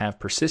wanted to have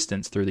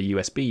persistence through the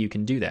USB, you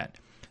can do that.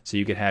 So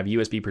you could have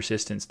USB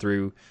persistence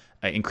through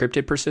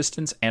encrypted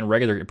persistence and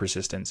regular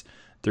persistence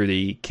through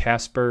the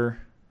Casper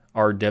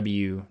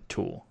RW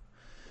tool.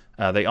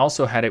 They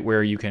also had it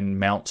where you can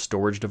mount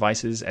storage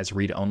devices as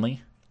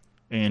read-only,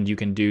 and you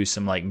can do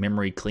some like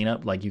memory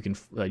cleanup, like you can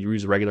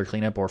use regular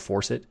cleanup or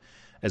force it,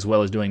 as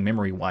well as doing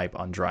memory wipe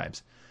on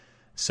drives.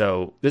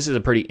 So this is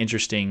a pretty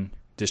interesting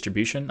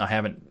distribution. I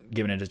haven't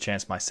given it a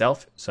chance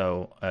myself,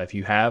 so if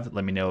you have,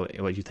 let me know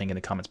what you think in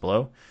the comments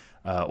below,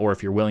 or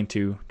if you're willing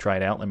to try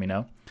it out, let me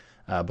know.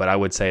 But I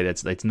would say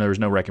there's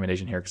no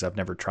recommendation here because I've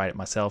never tried it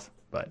myself,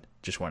 but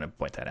just want to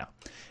point that out.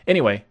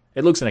 Anyway,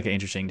 it looks like an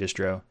interesting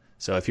distro,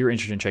 so if you're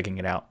interested in checking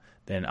it out,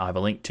 then I have a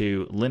link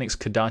to Linux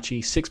Kodachi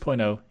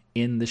 6.0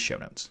 in the show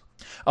notes.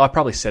 Oh, I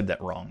probably said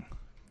that wrong.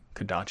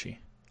 Kodachi.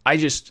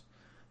 That's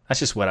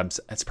just what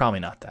it's probably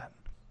not that.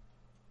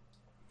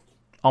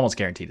 Almost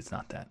guaranteed it's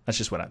not that. That's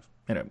just what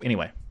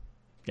anyway,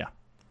 yeah.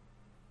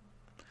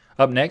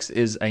 Up next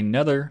is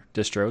another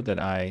distro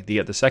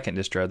the second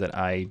distro that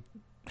I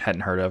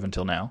hadn't heard of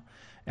until now,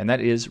 and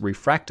that is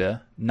Refracta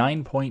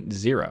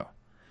 9.0.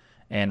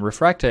 And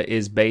Refracta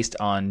is based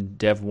on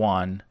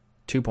Devuan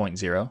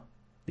 2.0,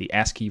 the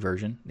ASCII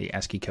version, the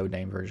ASCII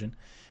codename version.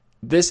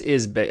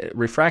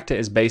 Refracta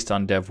is based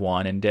on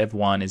Devuan, and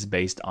Devuan is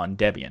based on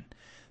Debian.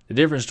 The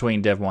difference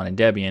between Devuan and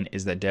Debian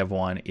is that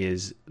Devuan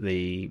is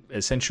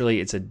essentially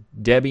it's a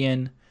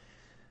Debian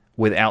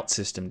without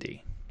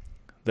systemd.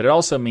 But it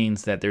also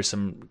means that there's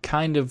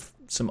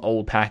some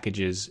old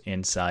packages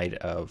inside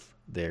of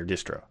their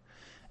distro,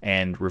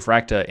 and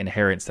Refracta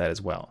inherits that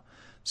as well.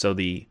 So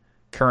the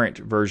current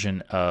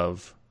version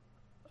of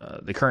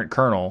the current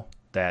kernel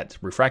that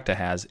Refracta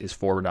has is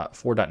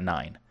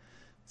 4.9.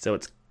 So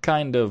it's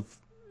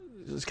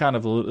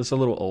a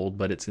little old,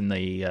 but it's in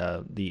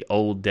the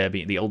old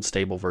Debian, the old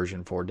stable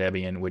version for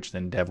Debian, which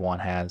then Devuan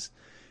has,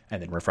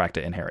 and then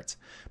Refracta inherits.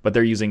 But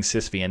they're using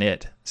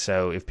sysvinit,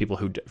 so if people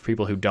who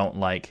don't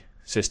like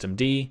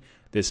systemd,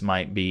 this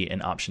might be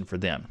an option for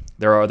them.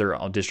 There are other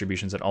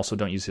distributions that also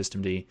don't use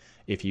systemd.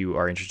 If you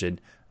are interested,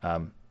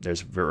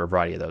 there's a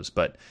variety of those.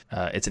 But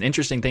it's an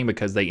interesting thing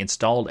because they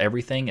installed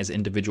everything as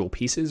individual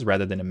pieces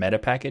rather than a meta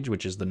package,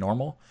 which is the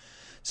normal.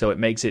 So it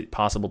makes it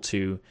possible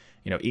to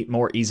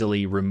more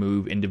easily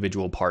remove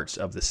individual parts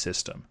of the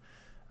system.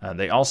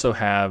 They also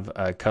have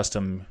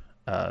custom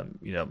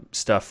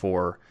stuff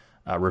for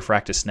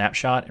Refracta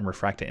Snapshot and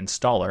Refracta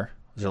Installer,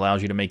 which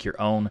allows you to make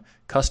your own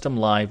custom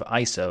live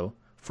ISO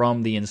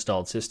from the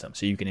installed system.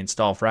 So you can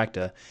install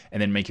Fracta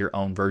and then make your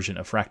own version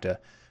of Fracta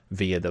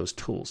via those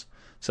tools.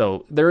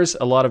 So there's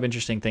a lot of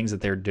interesting things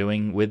that they're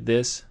doing with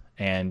this,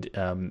 and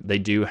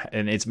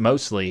it's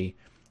mostly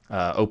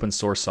open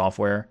source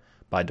software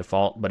by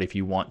default, but if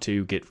you want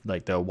to get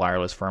like the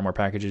wireless firmware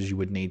packages, you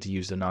would need to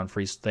use the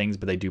non-free things,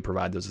 but they do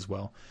provide those as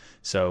well.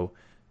 So,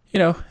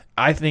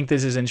 I think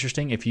this is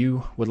interesting. If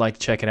you would like to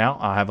check it out,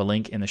 I'll have a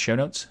link in the show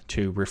notes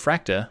to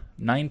Refracta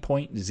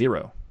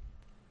 9.0.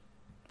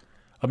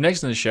 Up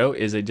next in the show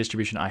is a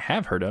distribution I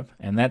have heard of,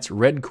 and that's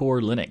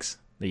Redcore Linux.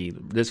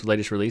 This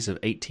latest release of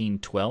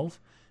 18.12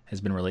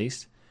 has been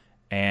released,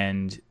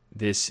 and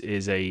this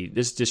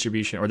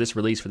distribution, or this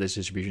release for this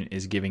distribution,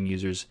 is giving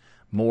users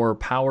more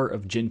power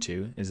of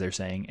Gentoo, as they're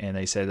saying, and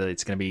they say that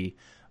it's going to be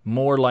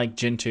more like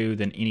Gentoo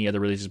than any other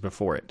releases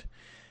before it.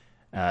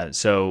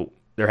 So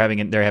they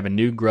have a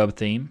new Grub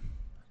theme,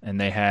 and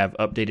they have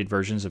updated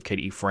versions of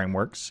KDE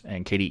frameworks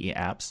and KDE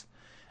apps.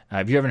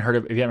 If you haven't heard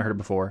it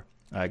before,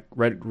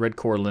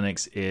 Redcore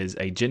Linux is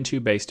a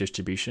Gentoo-based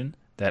distribution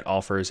that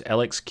offers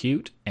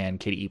LXQt and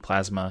KDE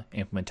Plasma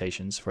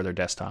implementations for their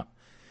desktop.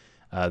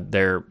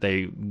 They're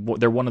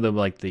one of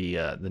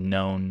the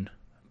known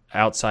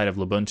outside of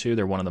Lubuntu.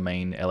 They're one of the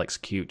main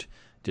LXQt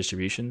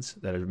distributions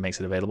that makes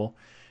it available,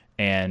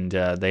 and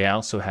they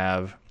also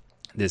have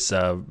this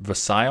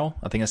Vasile.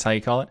 I think that's how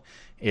you call it.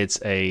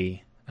 It's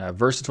a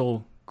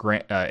versatile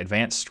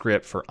advanced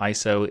script for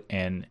ISO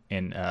and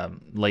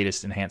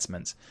latest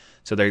enhancements.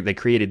 So they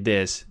created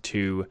this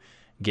to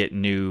get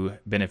new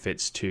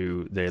benefits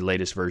to the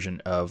latest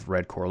version of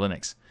Red Core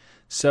Linux.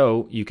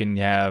 So you can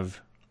have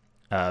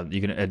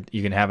you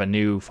can have a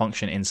new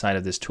function inside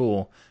of this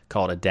tool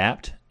called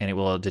Adapt, and it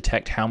will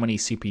detect how many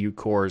CPU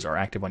cores are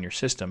active on your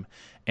system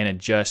and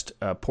adjust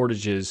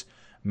Portage's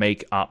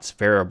make ops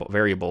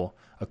variable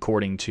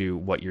according to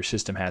what your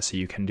system has, so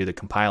you can do the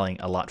compiling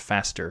a lot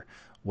faster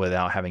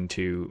without having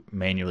to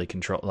manually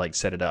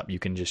set it up. You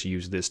can just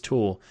use this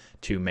tool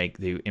to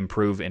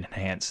improve and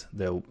enhance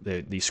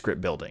the script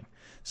building.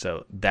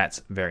 So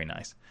that's very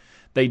nice.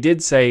 They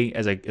did say,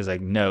 as a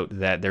note,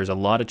 that there's a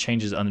lot of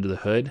changes under the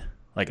hood,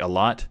 like a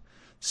lot.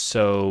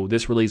 So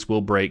this release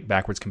will break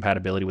backwards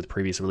compatibility with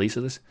previous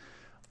releases.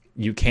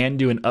 You can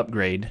do an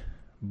upgrade,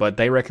 but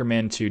they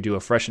recommend to do a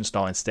fresh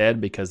install instead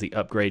because the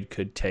upgrade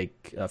could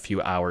take a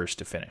few hours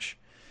to finish.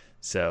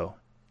 So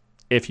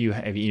if you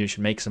should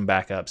make some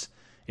backups.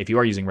 If you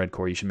are using Red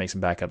Core, you should make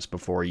some backups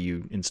before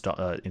you install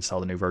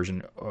the new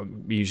version. Or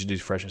you should do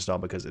fresh install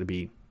because it'll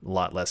be a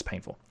lot less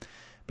painful.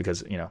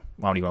 Because, why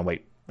would you want to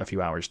wait a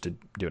few hours to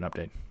do an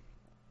update?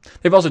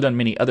 They've also done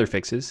many other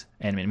fixes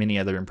and many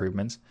other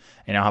improvements,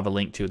 and I'll have a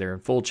link to their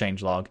full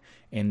changelog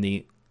in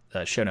the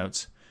show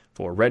notes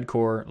for Red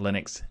Core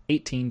Linux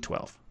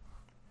 18.12.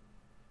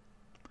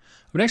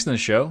 Next in the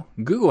show,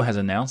 Google has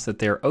announced that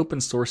they're open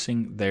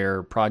sourcing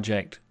their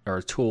project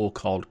or tool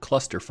called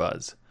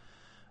ClusterFuzz.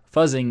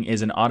 Fuzzing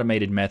is an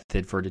automated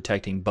method for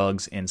detecting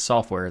bugs in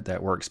software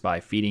that works by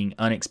feeding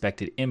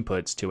unexpected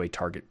inputs to a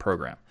target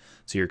program.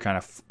 So you're kind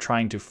of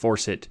trying to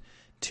force it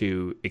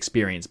to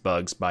experience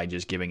bugs by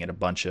just giving it a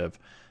bunch of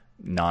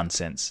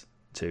nonsense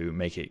to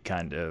make it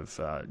kind of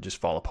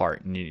just fall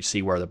apart, and you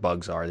see where the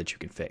bugs are that you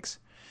can fix.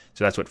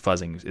 So that's what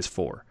fuzzing is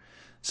for.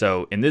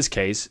 So in this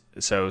case,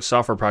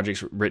 software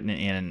projects written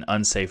in an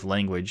unsafe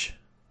language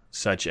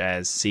such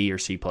as C or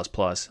C++,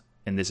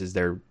 and this is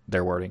their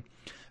wording,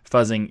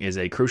 fuzzing is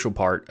a crucial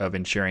part of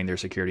ensuring their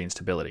security and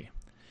stability.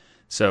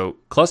 So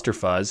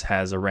ClusterFuzz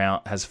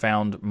has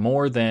found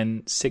more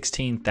than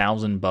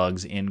 16,000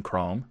 bugs in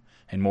Chrome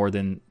and more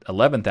than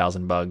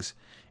 11,000 bugs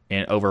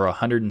in over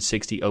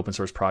 160 open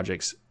source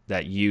projects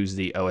that use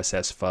the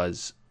OSS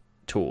Fuzz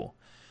tool.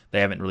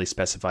 They haven't really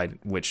specified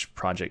which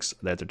projects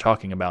that they're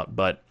talking about,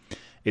 but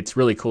it's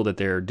really cool that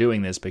they're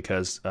doing this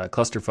because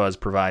ClusterFuzz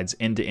provides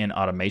end-to-end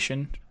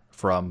automation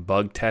from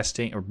bug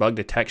testing or bug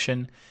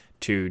detection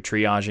to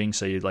triaging.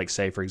 So you'd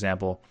say, for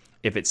example,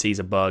 if it sees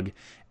a bug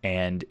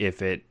and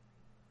if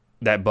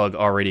that bug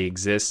already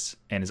exists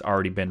and has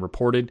already been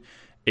reported,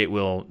 it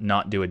will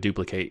not do a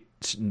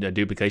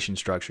duplication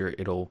structure.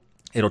 It'll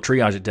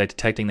triage it,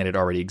 detecting that it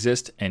already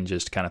exists, and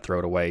just kind of throw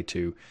it away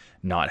to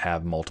not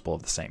have multiple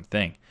of the same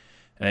thing.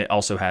 And it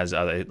also has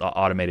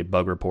automated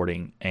bug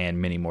reporting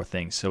and many more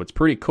things. So it's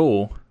pretty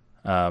cool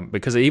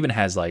because it even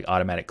has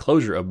automatic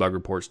closure of bug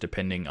reports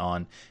depending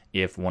on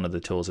if one of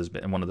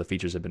the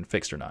features have been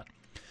fixed or not.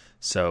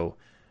 So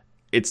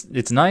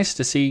it's nice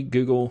to see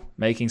Google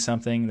making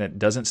something that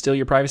doesn't steal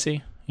your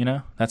privacy.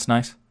 That's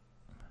nice.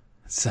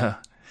 So,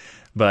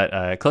 but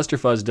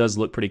ClusterFuzz does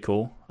look pretty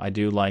cool. I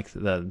do like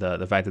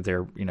the fact that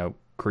they're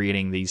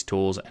creating these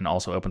tools and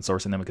also open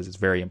sourcing them, because it's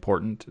very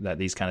important that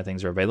these kind of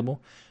things are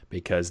available,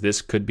 because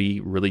this could be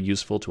really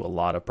useful to a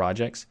lot of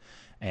projects.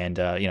 And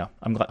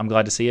I'm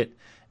glad to see it.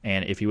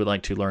 And if you would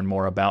like to learn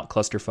more about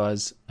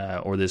ClusterFuzz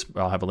or this,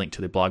 I'll have a link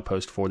to the blog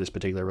post for this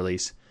particular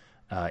release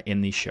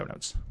in the show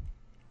notes.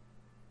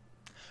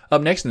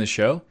 Up next in the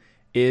show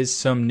is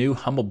some new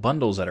Humble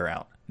bundles that are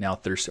out. Now,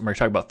 we're going to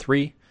talk about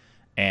 3,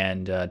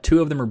 and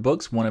 2 of them are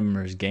books, 1 of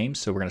them is games.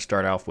 So we're going to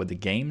start off with the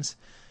games.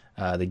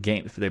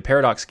 The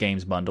Paradox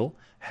Games bundle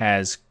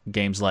has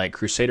games like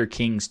Crusader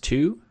Kings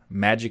 2,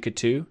 Magicka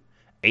 2,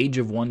 Age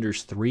of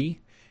Wonders 3,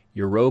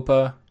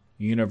 Europa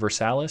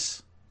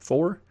Universalis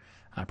 4.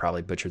 I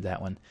probably butchered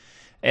that one.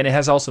 And it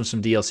has also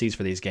some DLCs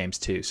for these games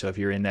too. So if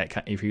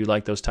you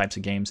like those types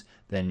of games,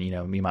 then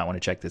you might want to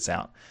check this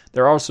out.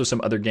 There are also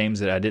some other games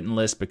that I didn't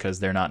list because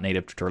they're not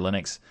native to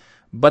Linux,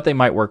 but they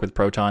might work with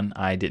Proton.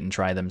 I didn't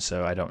try them,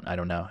 so I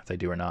don't know if they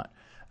do or not.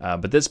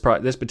 But this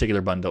particular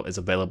bundle is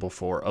available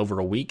for over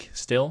a week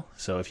still.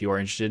 So if you are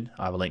interested,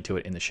 I have a link to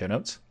it in the show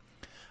notes.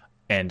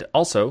 And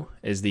also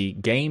is the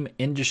Game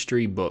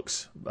Industry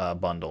Books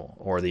bundle,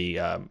 or the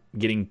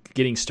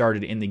getting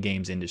started in the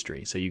games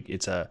industry. So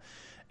it's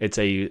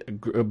a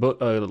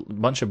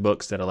bunch of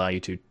books that allow you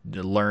to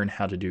learn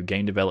how to do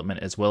game development,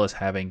 as well as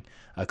having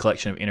a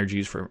collection of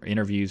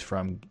interviews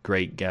from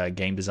great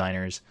game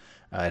designers.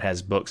 It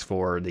has books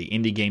for the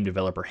Indie Game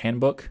Developer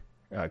Handbook,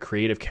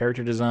 creative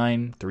character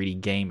design, 3D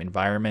game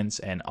environments,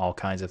 and all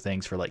kinds of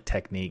things for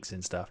techniques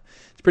and stuff.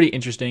 It's pretty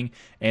interesting,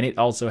 and it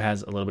also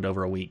has a little bit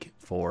over a week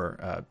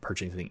for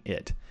purchasing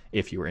it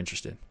if you were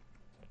interested.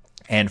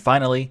 And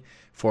finally,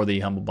 for the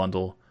Humble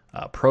Bundle,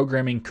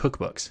 programming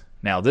cookbooks.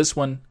 Now, this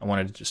one I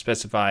wanted to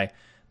specify.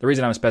 The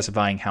reason I'm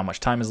specifying how much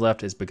time is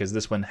left is because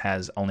this one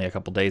has only a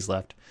couple days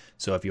left.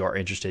 So if you are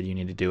interested, you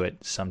need to do it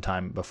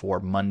sometime before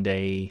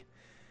Monday.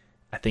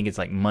 I think it's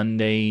like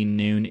Monday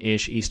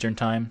noon-ish Eastern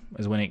time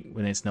is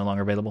when it's no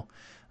longer available.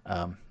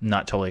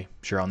 Not totally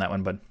sure on that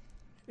one, but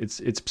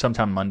it's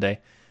sometime Monday.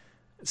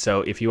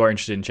 So if you are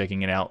interested in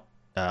checking it out,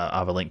 I'll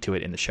have a link to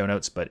it in the show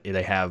notes. But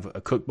they have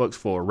cookbooks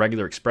for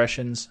regular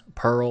expressions,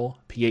 Perl,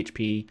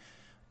 PHP,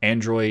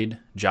 Android,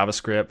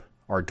 JavaScript,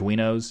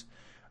 Arduinos,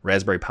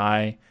 Raspberry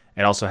Pi.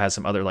 It also has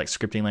some other like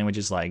scripting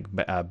languages like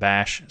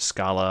Bash,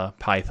 Scala,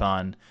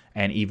 Python,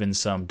 and even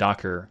some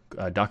Docker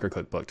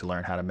cookbook to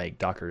learn how to make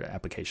Docker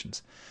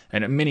applications,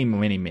 and many,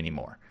 many, many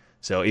more.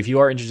 So if you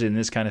are interested in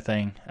this kind of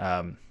thing,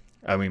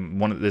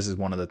 this is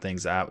one of the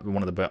things.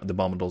 One of the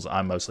bundles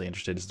I'm mostly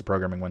interested in is the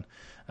programming one.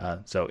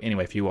 So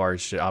anyway, if you are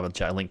interested, I'll have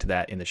a link to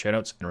that in the show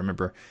notes. And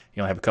remember,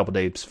 you only have a couple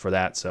days for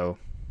that, so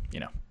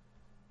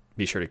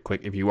be sure to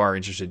if you are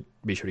interested,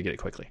 be sure to get it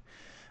quickly.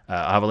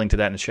 I'll have a link to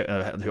that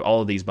to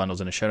all of these bundles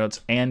in the show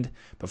notes. And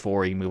before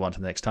we move on to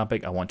the next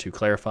topic, I want to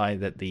clarify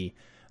that the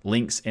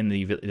links in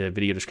the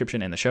video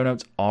description and the show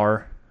notes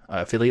are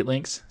affiliate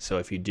links. So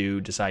if you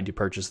do decide to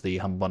purchase the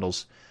Humble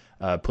Bundles,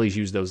 please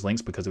use those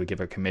links because we give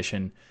a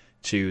commission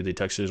to the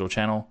Tux Digital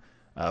channel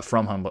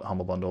from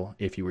Humble Bundle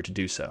if you were to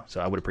do so.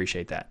 So I would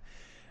appreciate that.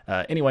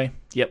 Anyway,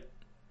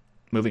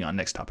 moving on,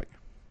 next topic.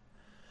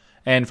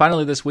 And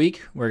finally this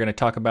week, we're going to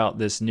talk about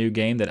this new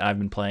game that I've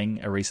been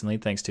playing recently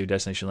thanks to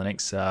Destination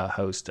Linux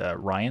host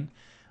Ryan.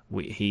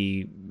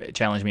 He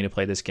challenged me to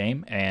play this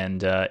game,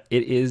 and it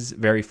is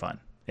very fun.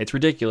 It's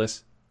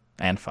ridiculous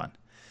and fun.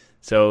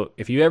 So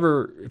if you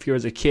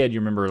as a kid,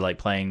 you remember like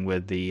playing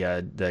with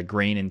the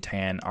green and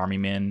tan Army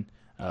Men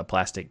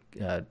plastic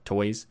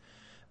toys,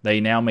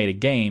 they now made a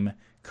game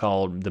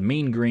called the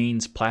Mean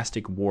Greens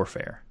Plastic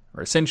Warfare.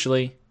 Or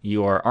essentially,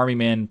 you are Army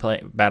Men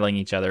battling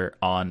each other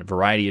on a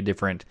variety of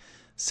different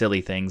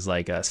silly things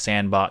like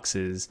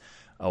sandboxes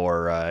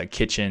or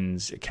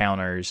kitchens,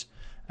 counters,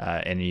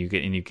 and you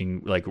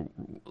can like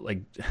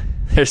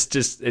there's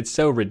just, it's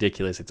so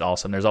ridiculous. It's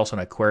awesome. There's also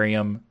an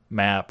aquarium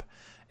map.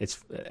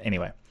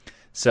 Anyway.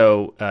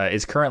 So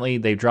it's currently,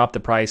 they've dropped the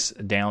price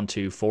down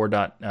to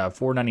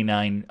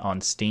 $4.99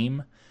 on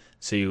Steam.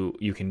 So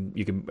you can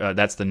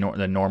that's the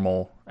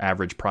normal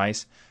average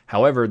price.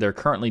 However, they're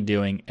currently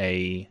doing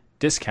a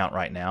discount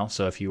right now.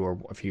 So if you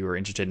were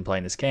interested in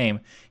playing this game,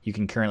 you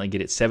can currently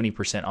get it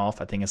 70%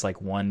 off. I think it's like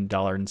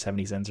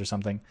 $1.70 or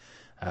something.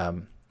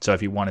 So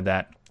if you wanted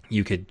that,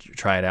 you could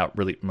try it out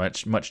really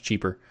much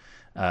cheaper.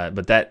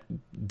 But that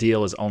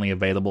deal is only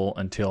available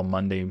until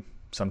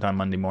sometime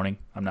Monday morning.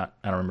 I don't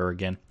remember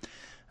again.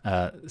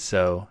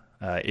 So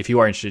if you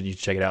are interested, you can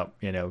check it out.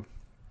 I'll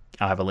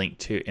have a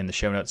link in the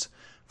show notes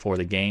for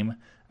the game.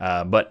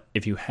 But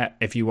if you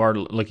are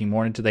looking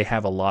more into, they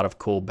have a lot of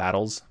cool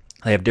battles.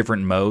 They have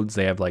different modes.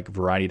 They have like a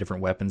variety of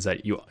different weapons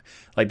that you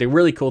like. The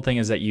really cool thing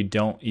is that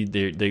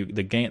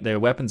the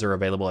weapons are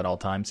available at all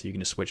times, so you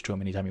can just switch to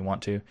them anytime you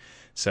want to.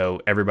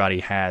 So everybody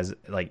has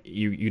like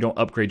you don't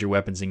upgrade your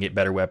weapons and get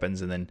better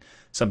weapons, and then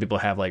some people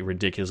have like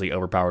ridiculously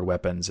overpowered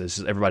weapons.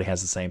 Everybody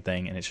has the same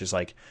thing, and it's just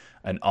like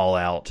an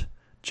all-out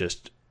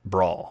just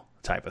brawl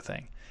type of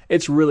thing.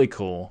 It's really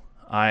cool.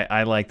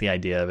 I like the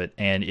idea of it,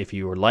 and if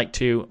you would like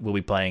to, we'll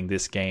be playing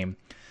this game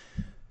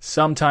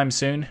sometime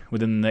soon,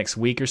 within the next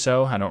week or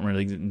so. I don't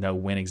really know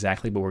when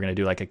exactly, but we're going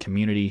to do like a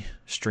community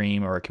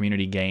stream or a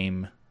community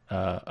game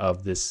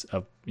of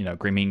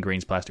Mean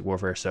Greens Plastic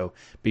Warfare. So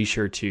be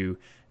sure to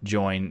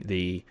join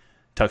the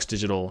Tux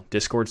Digital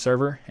Discord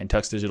server and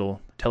Tux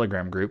Digital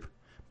Telegram group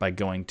by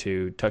going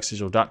to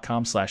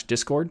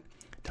tuxdigital.com/discord,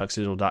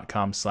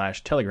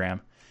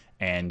 tuxdigital.com/telegram,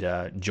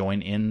 and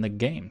join in the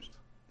game.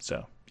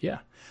 So yeah,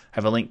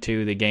 have a link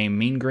to the game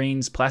Mean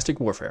Greens Plastic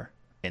Warfare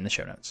in the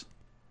show notes.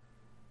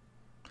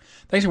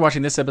 Thanks for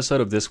watching this episode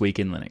of This Week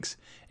in Linux.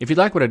 If you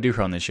like what I do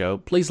here on this show,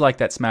 please like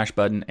that smash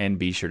button and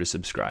be sure to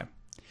subscribe.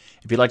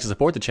 If you'd like to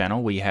support the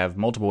channel, we have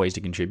multiple ways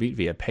to contribute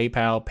via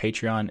PayPal,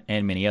 Patreon,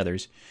 and many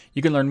others.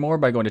 You can learn more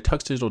by going to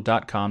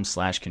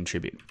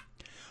tuxdigital.com/contribute.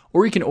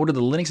 Or you can order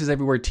the Linux is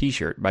Everywhere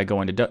t-shirt by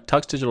going to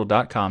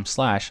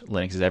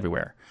tuxdigital.com/Linux is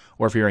Everywhere.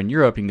 Or if you're in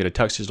Europe, you can go to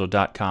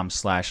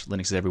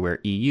tuxdigital.com/Linux is Everywhere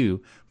EU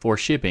for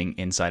shipping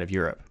inside of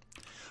Europe.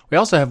 We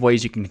also have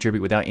ways you can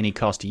contribute without any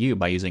cost to you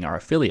by using our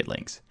affiliate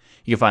links.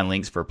 You can find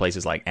links for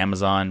places like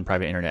Amazon,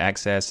 private internet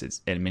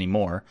access, and many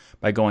more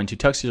by going to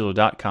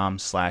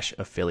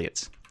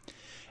tuxdigital.com/affiliates.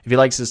 If you'd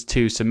like us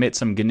to submit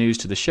some good news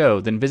to the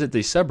show, then visit the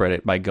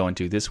subreddit by going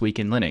to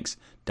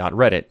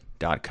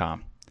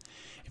thisweekinlinux.reddit.com.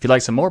 If you'd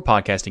like some more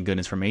podcasting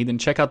goodness from me, then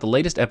check out the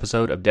latest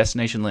episode of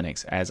Destination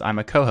Linux, as I'm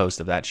a co-host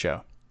of that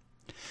show.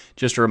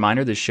 Just a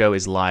reminder, this show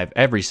is live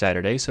every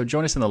Saturday, so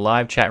join us in the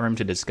live chat room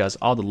to discuss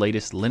all the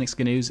latest Linux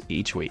news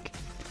each week.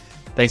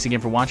 Thanks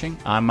again for watching.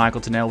 I'm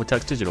Michael Tunnell with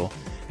Tux Digital,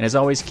 and as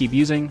always, keep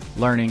using,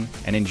 learning,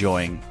 and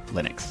enjoying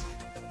Linux.